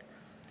recommended it.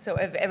 So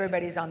if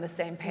everybody's on the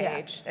same page,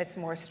 Yes. it's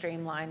more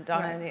streamlined.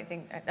 Donna,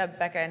 anything?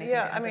 Becca, anything?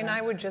 Yeah,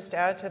 I would just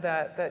add to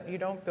that you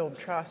don't build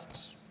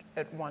trust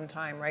at one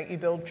time, right? You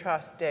build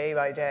trust day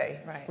by day,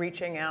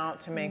 reaching out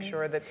to make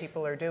sure that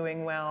people are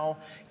doing well,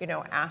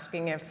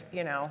 asking if,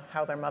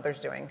 how their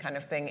mother's doing, kind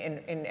of thing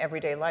in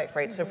everyday life,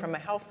 right? So from a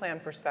health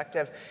plan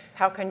perspective,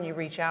 how can you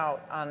reach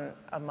out on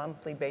a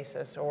monthly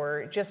basis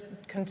or just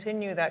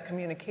continue that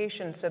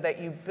communication so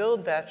that you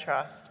build that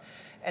trust,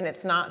 and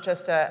it's not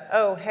just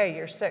oh, hey,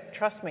 you're sick,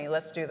 trust me,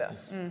 let's do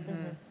this.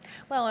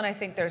 Well, and I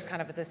think there's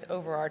kind of this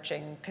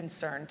overarching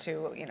concern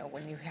too,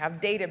 when you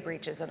have data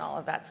breaches and all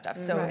of that stuff.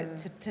 So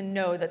to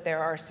know that there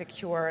are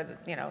secure,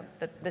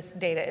 that this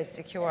data is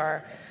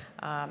secure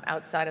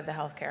outside of the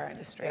healthcare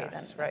industry, then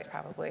that's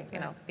probably,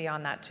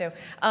 beyond that too.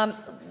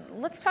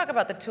 Let's talk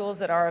about the tools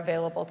that are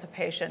available to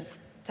patients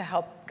to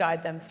help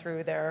guide them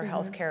through their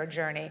healthcare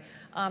journey.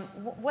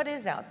 What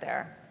is out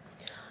there?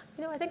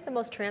 I think the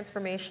most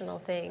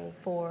transformational thing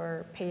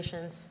for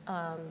patients,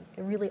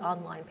 really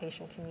online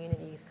patient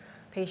communities,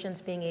 patients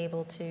being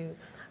able to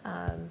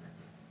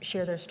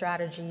share their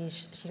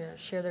strategies,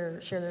 share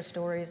their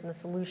stories and the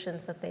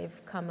solutions that they've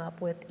come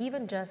up with,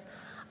 even just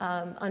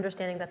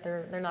understanding that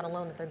they're not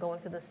alone, that they're going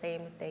through the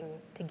same thing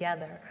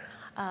together.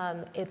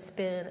 It's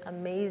been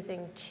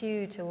amazing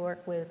too to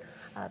work with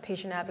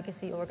patient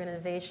advocacy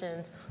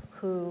organizations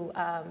who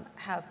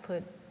have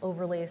put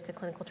overlays to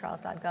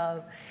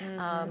clinicaltrials.gov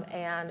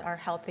and are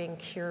helping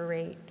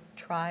curate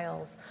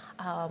trials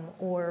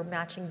or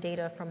matching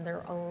data from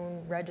their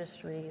own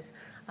registries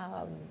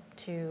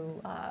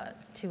to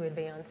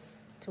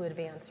advance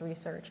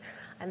research.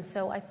 And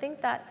so I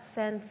think that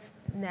sense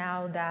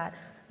now that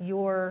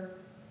your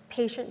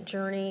patient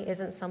journey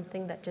isn't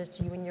something that just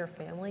you and your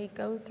family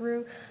go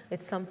through,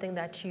 it's something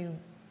that you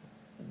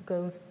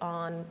go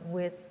on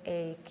with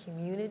a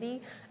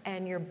community,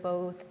 and you're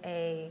both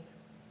a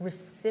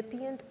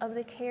recipient of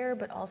the care,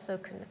 but also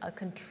a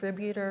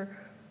contributor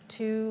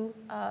to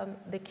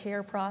the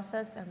care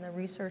process and the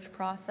research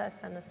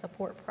process and the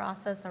support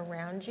process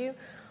around you,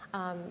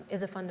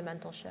 is a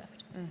fundamental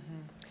shift.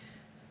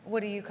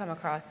 what do you come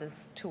across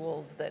as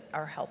tools that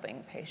are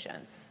helping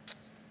patients?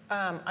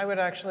 I would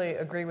actually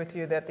agree with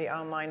you that the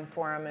online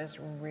forum is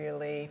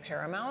really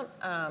paramount,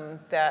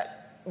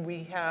 that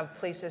we have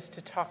places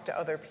to talk to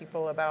other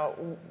people about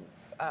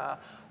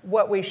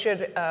what we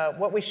should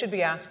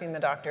be asking the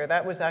doctor.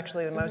 That was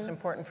actually the most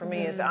important for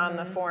me, is on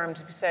the forum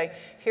to say,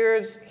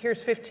 here's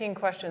 15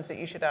 questions that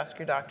you should ask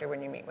your doctor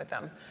when you meet with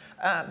them.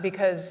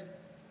 Because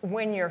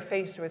when you're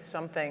faced with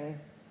something,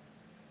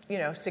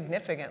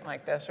 significant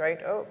like this, right?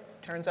 Oh,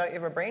 turns out you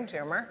have a brain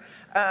tumor.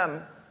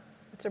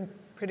 It's a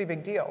pretty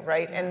big deal,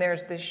 right? And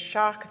there's this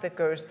shock that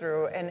goes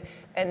through,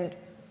 and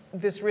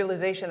this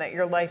realization that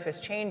your life is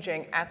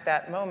changing at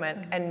that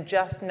moment, and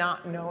just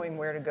not knowing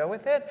where to go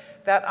with it.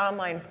 That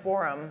online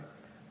forum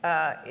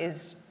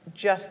is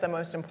just the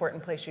most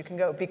important place you can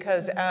go,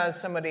 because as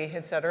somebody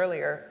had said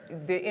earlier,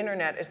 the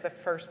internet is the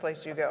first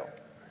place you go,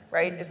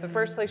 right? It's the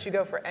first place you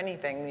go for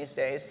anything these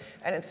days,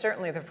 and it's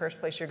certainly the first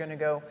place you're going to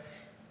go,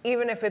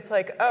 even if it's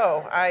like,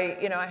 oh, I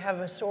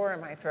have a sore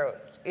in my throat.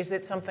 Is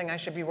it something I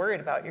should be worried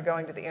about? You're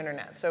going to the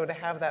internet. So to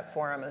have that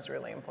forum is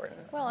really important.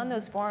 Well, and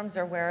those forums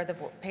are where the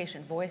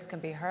patient voice can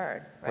be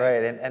heard.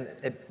 Right, and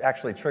it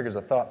actually triggers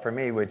a thought for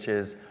me, which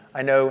is,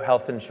 I know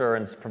health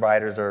insurance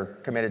providers are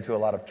committed to a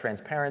lot of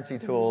transparency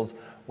tools.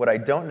 What I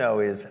don't know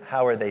is,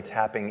 how are they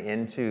tapping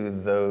into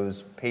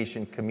those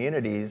patient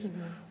communities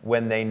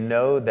when they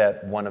know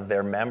that one of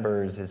their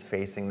members is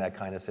facing that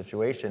kind of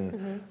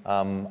situation?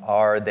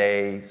 Are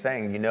they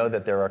saying,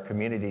 that there are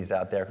communities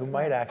out there who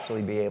might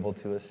actually be able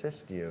to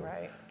assist you?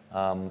 Right.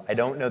 I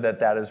don't know that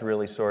that has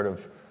really sort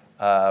of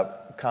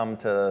come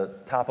to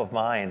top of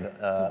mind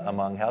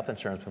among health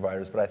insurance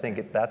providers, but I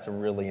think that's a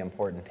really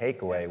important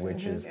takeaway,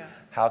 which is,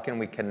 how can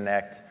we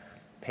connect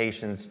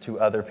patients to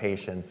other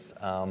patients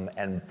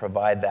and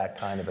provide that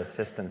kind of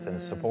assistance and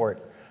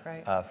support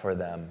for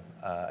them.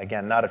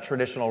 Again, not a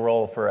traditional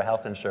role for a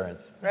health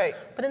insurance. Right.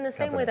 But in the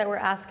same way that we're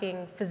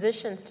asking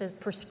physicians to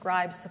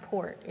prescribe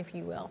support, if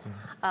you will,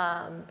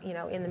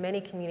 in the many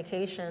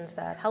communications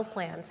that health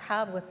plans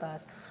have with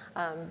us,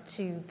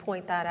 to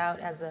point that out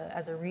as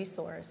a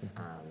resource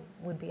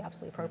would be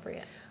absolutely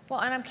appropriate.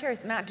 Well, and I'm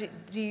curious, Matt,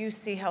 do you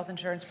see health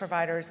insurance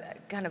providers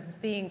kind of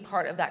being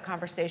part of that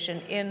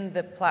conversation in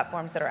the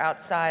platforms that are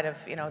outside of,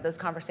 those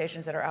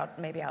conversations that are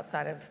maybe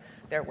outside of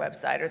their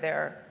website or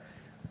their...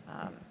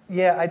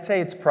 Yeah, I'd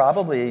say it's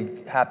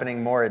probably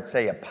happening more at,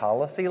 say, a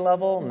policy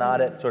level, not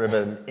at sort of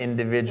an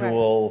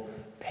individual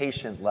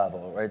patient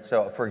level, right?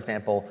 So, for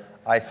example,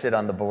 I sit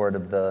on the board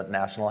of the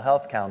National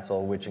Health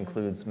Council, which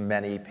includes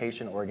many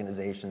patient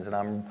organizations, and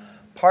I'm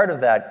part of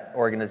that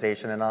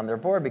organization and on their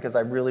board because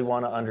I really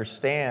want to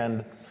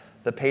understand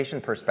the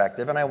patient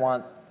perspective, and I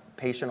want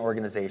patient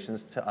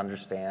organizations to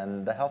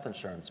understand the health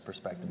insurance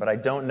perspective. But I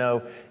don't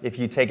know if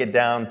you take it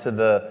down to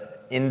the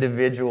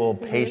individual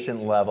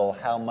patient level,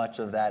 how much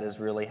of that is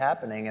really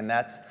happening, and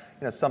that's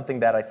something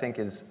that I think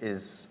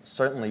is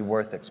certainly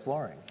worth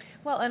exploring.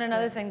 Well, and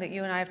another thing that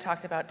you and I have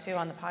talked about too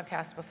on the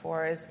podcast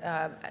before is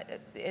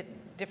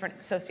different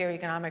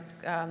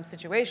socioeconomic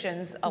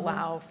situations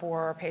allow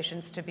for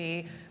patients to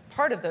be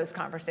part of those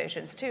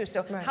conversations too.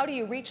 So how do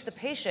you reach the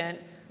patient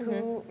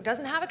who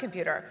doesn't have a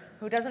computer,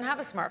 who doesn't have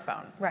a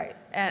smartphone,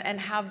 and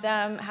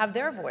have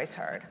their voice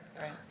heard?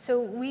 Right. So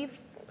we've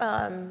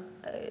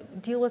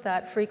deal with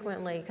that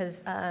frequently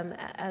because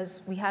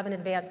as we have an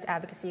advanced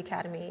advocacy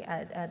academy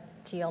at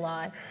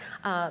GLI,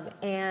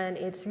 and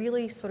it's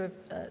really sort of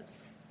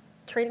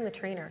training the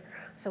trainer.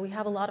 So we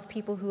have a lot of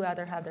people who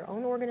either have their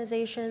own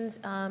organizations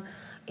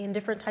in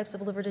different types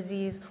of liver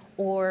disease,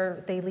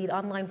 or they lead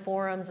online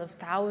forums of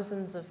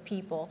thousands of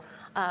people.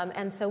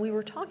 And so we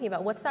were talking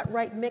about what's that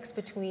right mix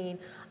between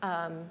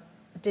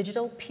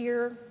digital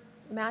peer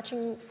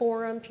matching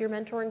forum, peer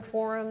mentoring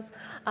forums,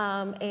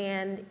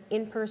 and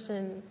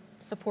in-person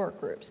support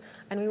groups.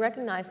 And we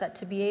recognize that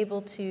to be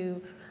able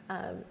to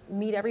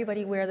meet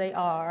everybody where they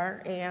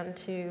are and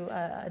to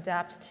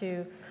adapt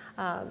to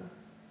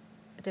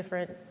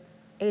different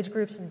age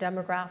groups and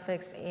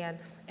demographics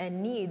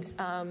and needs,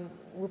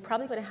 we're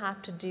probably going to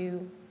have to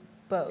do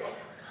both.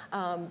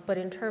 But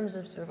in terms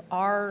of sort of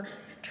our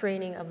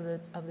training of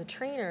the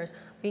trainers,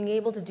 being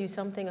able to do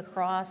something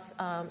across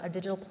a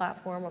digital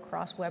platform,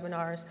 across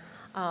webinars,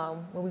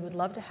 where we would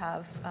love to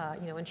have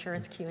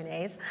insurance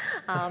Q&As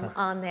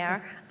on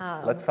there.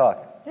 Let's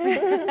talk.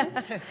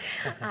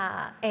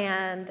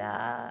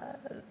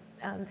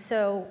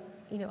 So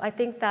I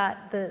think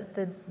that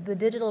the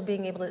digital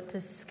being able to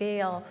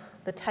scale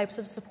the types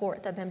of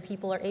support that then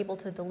people are able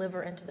to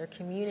deliver into their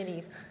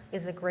communities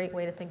is a great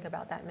way to think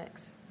about that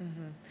mix.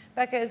 Mm-hmm.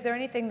 Becca, is there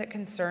anything that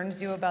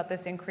concerns you about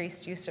this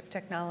increased use of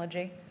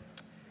technology?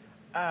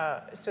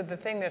 So the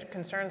thing that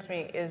concerns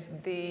me is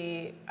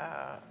the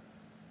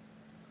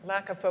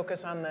lack of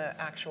focus on the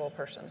actual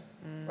person,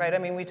 right? I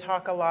mean, we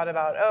talk a lot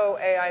about,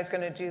 AI is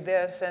going to do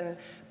this,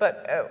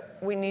 but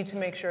we need to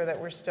make sure that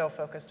we're still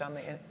focused on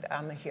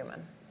the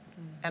human.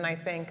 And I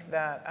think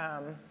that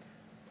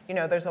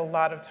there's a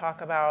lot of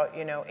talk about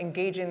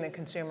engaging the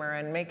consumer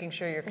and making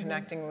sure you're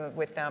connecting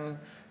with them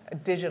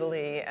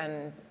digitally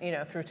and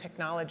through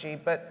technology,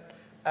 but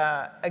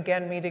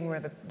again, meeting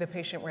the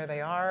patient where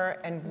they are,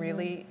 and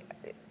really,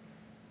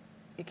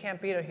 you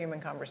can't beat a human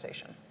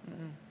conversation.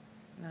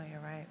 No,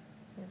 you're right.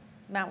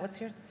 Matt,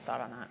 what's your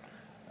thought on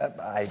that?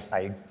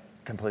 I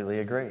completely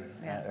agree.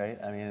 Yeah. Right.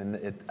 I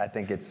mean, I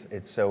think it's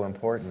so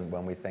important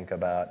when we think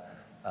about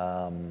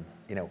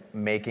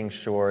making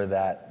sure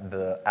that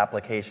the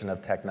application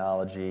of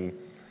technology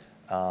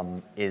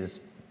is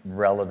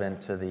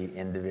relevant to the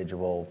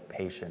individual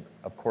patient.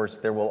 Of course,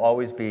 there will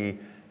always be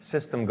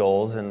system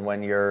goals, and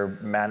when you're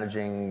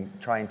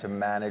trying to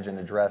manage and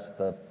address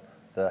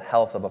the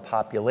health of a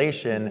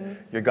population,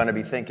 you're going to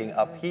be thinking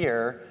up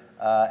here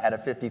at a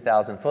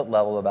 50,000-foot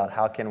level about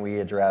how can we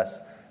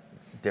address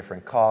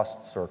different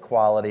costs or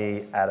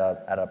quality at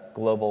a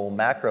global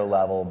macro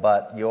level,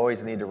 but you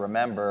always need to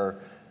remember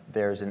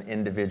there's an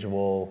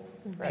individual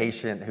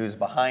patient who's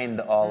behind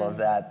all of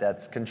that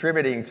that's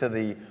contributing to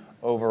the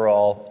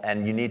overall,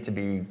 and you need to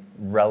be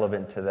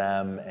relevant to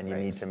them, and you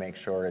need to make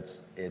sure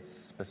it's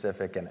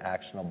specific and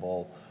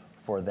actionable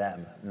for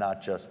them,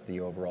 not just the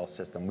overall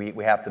system.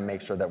 We have to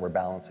make sure that we're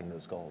balancing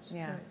those goals.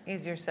 Yeah,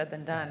 easier said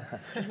than done.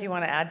 Do you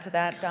want to add to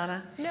that,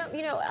 Donna?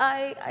 No,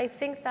 I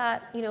think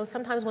that,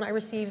 sometimes when I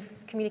receive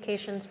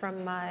communications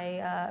from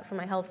my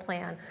health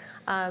plan,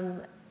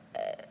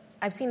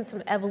 I've seen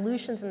some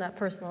evolutions in that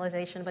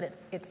personalization, but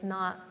it's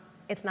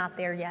not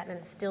there yet, and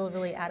it's still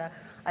really at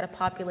a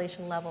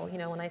population level.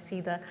 When I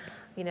see the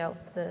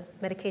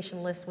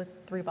medication list with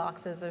 3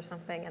 boxes or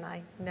something, and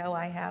I know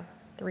I have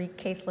 3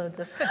 caseloads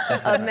of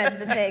meds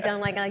to take,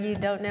 I'm like, oh, you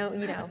don't know,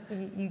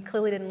 you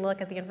clearly didn't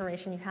look at the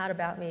information you had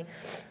about me.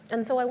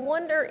 And so I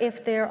wonder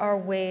if there are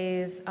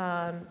ways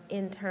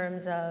in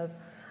terms of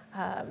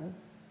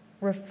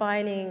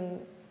refining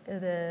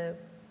the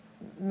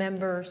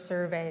member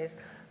surveys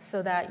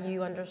so that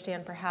you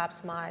understand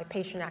perhaps my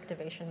patient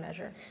activation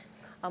measure.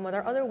 Are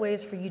there other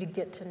ways for you to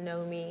get to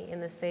know me in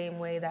the same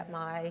way that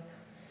my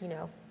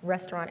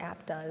restaurant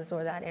app does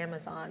or that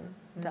Amazon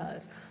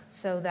does,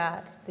 so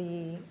that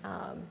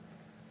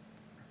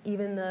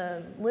even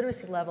the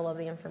literacy level of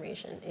the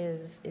information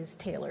is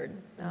tailored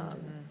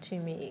to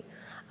me,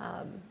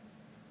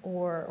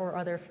 or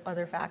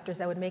other factors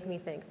that would make me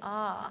think,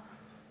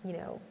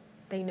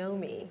 they know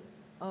me.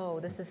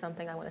 Oh, this is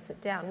something I want to sit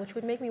down, which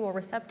would make me more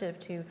receptive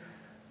to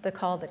the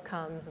call that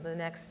comes, the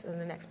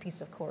next piece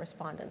of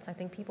correspondence. I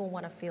think people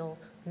want to feel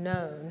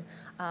known,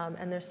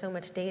 and there's so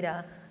much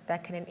data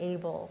that can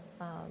enable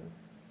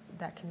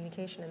that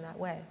communication in that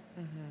way.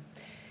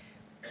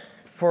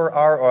 For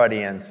our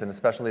audience, and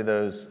especially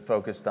those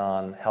focused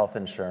on health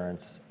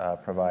insurance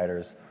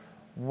providers,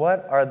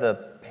 what are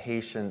the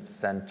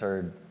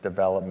patient-centered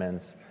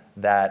developments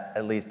that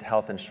at least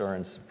health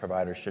insurance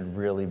providers should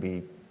really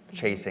be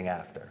chasing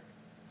after?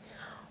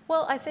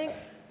 Well, I think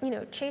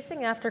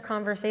chasing after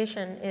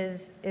conversation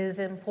is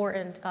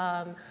important.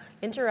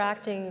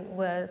 Interacting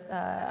with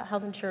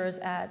health insurers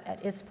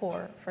at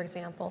ISPOR, for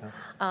example,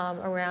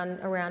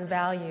 around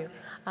value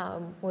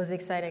was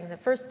exciting.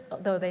 At first,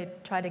 though, they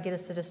tried to get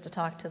us to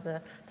talk to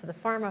the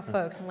pharma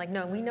folks. I'm like,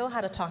 no, we know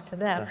how to talk to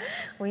them.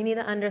 We need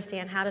to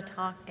understand how to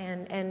talk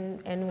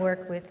and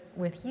work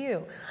with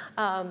you.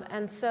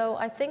 And so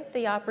I think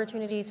the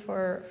opportunities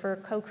for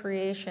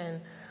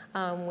co-creation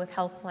with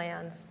health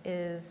plans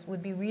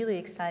would be really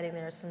exciting.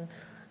 There's some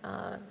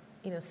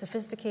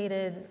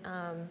sophisticated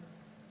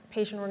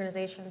patient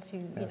organizations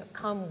who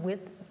come with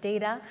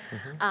data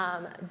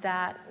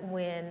that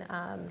when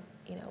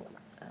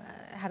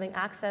having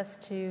access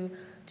to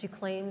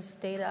claims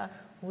data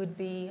would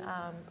be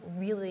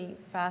really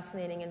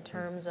fascinating in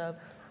terms of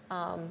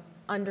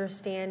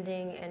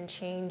understanding and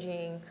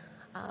changing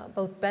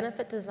both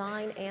benefit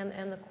design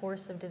and the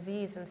course of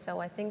disease. And so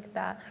I think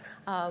that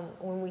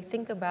when we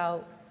think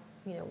about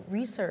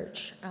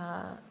research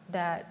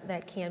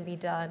that can be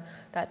done,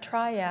 that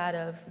triad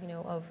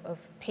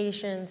of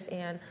patients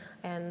and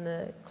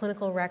the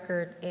clinical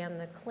record and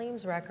the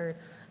claims record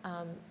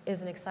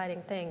is an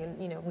exciting thing.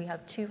 And we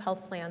have 2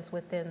 health plans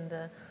within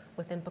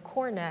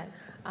PCORnet,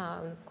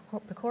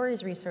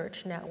 PCORI's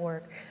research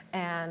network,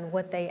 and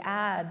what they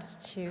add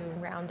to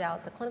round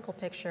out the clinical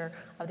picture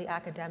of the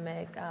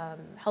academic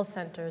health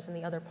centers and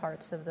the other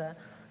parts of the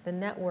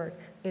network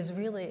is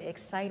really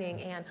exciting,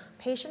 and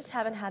patients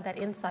haven't had that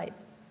insight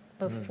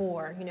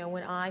before.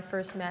 When I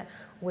first met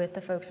with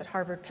the folks at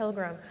Harvard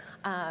Pilgrim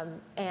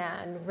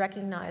and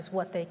recognized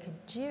what they could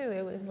do,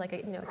 it was like a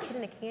kid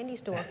in a candy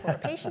store for a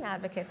patient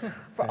advocate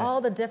for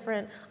all the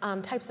different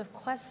types of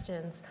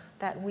questions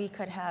that we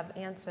could have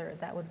answered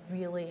that would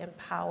really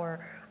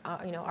empower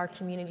our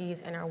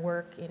communities and our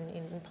work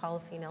in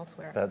policy and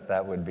elsewhere.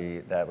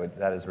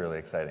 That is really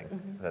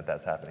exciting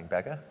that's happening.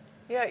 Becca?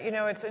 Yeah,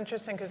 it's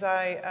interesting because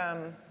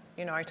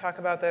I talk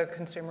about the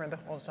consumer the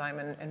whole time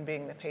and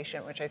being the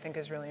patient, which I think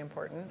is really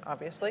important,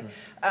 obviously.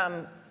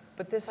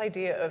 But this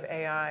idea of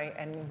AI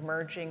and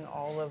merging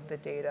all of the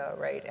data,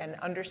 right, and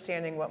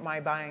understanding what my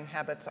buying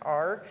habits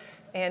are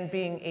and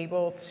being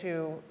able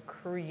to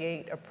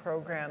create a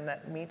program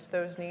that meets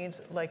those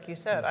needs. Like you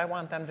said, I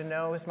want them to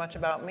know as much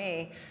about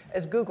me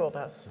as Google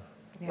does.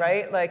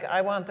 right? Like,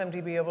 I want them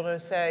to be able to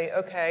say,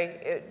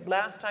 okay,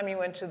 last time you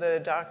went to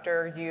the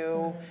doctor,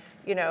 you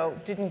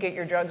didn't get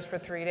your drugs for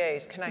 3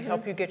 days. Can I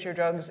help you get your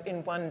drugs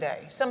in 1 day?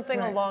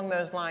 Something along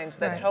those lines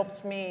that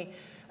helps me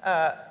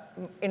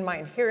in my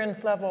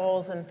adherence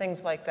levels and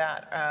things like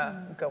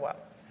that go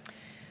up.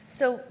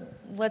 So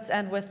let's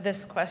end with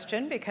this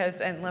question, because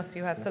unless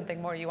you have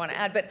something more you want to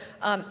add, but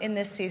in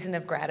this season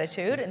of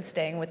gratitude and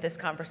staying with this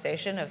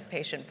conversation of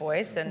patient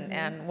voice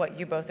and what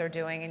you both are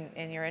doing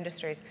in your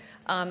industries,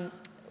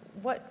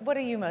 what are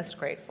you most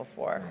grateful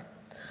for?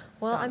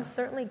 Well, I'm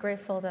certainly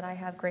grateful that I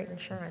have great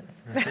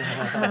insurance.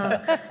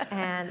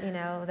 And,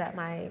 that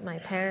my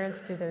parents,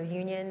 through their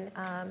union,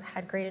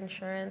 had great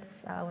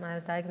insurance when I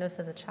was diagnosed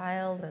as a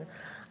child.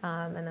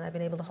 And then I've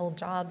been able to hold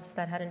jobs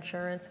that had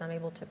insurance, and I'm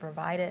able to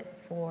provide it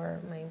for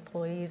my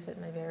employees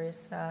at my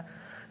various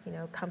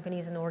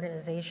companies and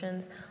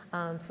organizations,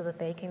 so that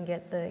they can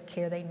get the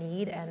care they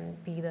need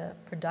and be the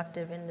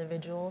productive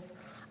individuals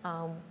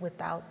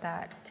without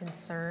that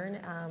concern.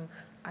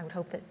 I would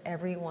hope that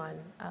everyone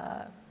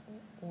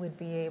would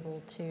be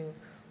able to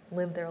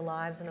live their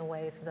lives in a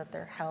way so that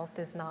their health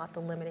is not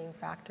the limiting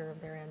factor of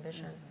their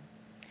ambition.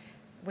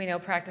 We know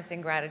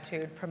practicing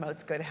gratitude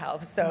promotes good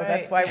health, so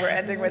that's why we're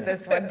ending with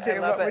this one too.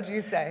 What would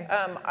you say?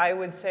 I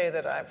would say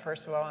that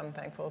first of all, I'm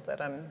thankful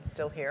that I'm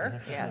still here.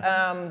 Yes.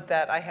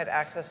 That I had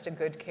access to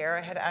good care.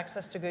 I had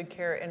access to good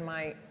care in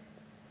my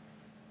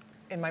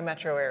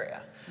metro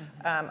area.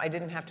 I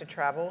didn't have to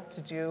travel to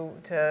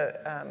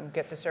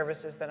get the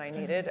services that I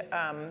needed,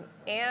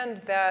 and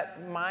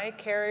that my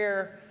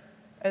carrier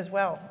as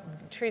well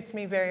treats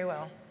me very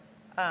well.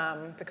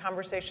 The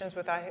conversations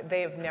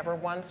they have never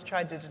once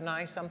tried to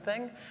deny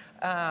something,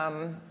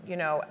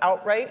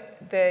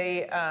 outright.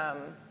 They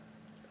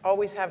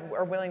always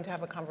are willing to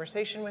have a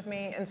conversation with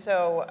me, and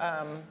so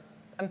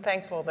I'm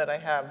thankful that I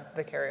have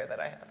the carrier that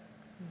I have.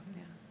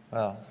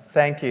 Well,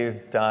 thank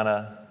you,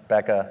 Donna,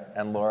 Becca,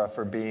 and Laura,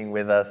 for being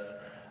with us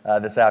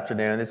this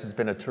afternoon. This has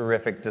been a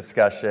terrific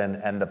discussion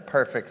and the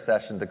perfect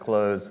session to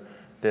close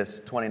this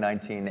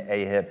 2019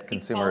 AHIP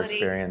Consumer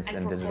Experience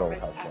in Digital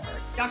Health.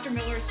 Dr.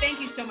 Miller, thank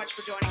you so much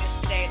for joining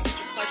us today. It's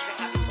such a pleasure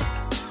to have you with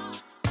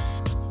us.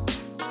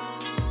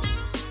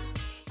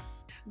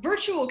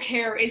 Virtual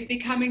care is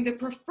becoming the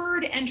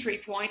preferred entry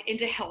point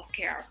into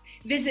healthcare.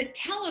 Visit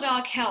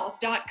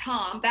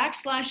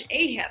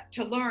teladochealth.com/AHIP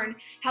to learn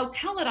how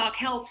Teladoc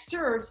Health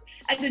serves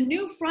as a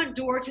new front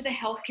door to the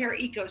healthcare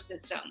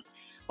ecosystem.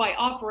 By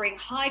offering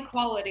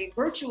high-quality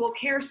virtual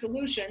care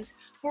solutions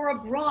for a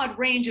broad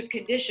range of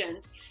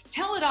conditions,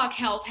 Teladoc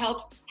Health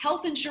helps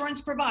health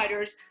insurance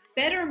providers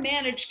better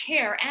manage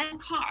care and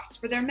costs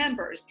for their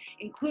members,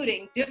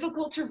 including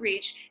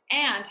difficult-to-reach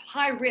and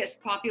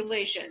high-risk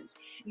populations.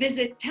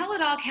 Visit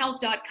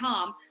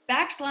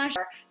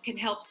teladochealth.com/AHIP can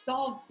help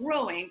solve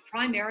growing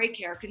primary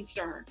care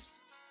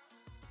concerns.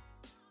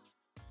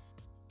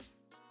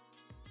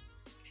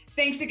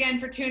 Thanks again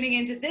for tuning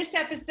into this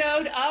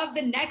episode of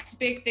The Next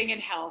Big Thing in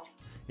Health.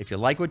 If you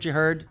like what you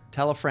heard,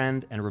 tell a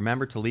friend, and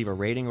remember to leave a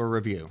rating or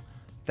review.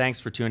 Thanks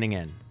for tuning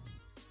in.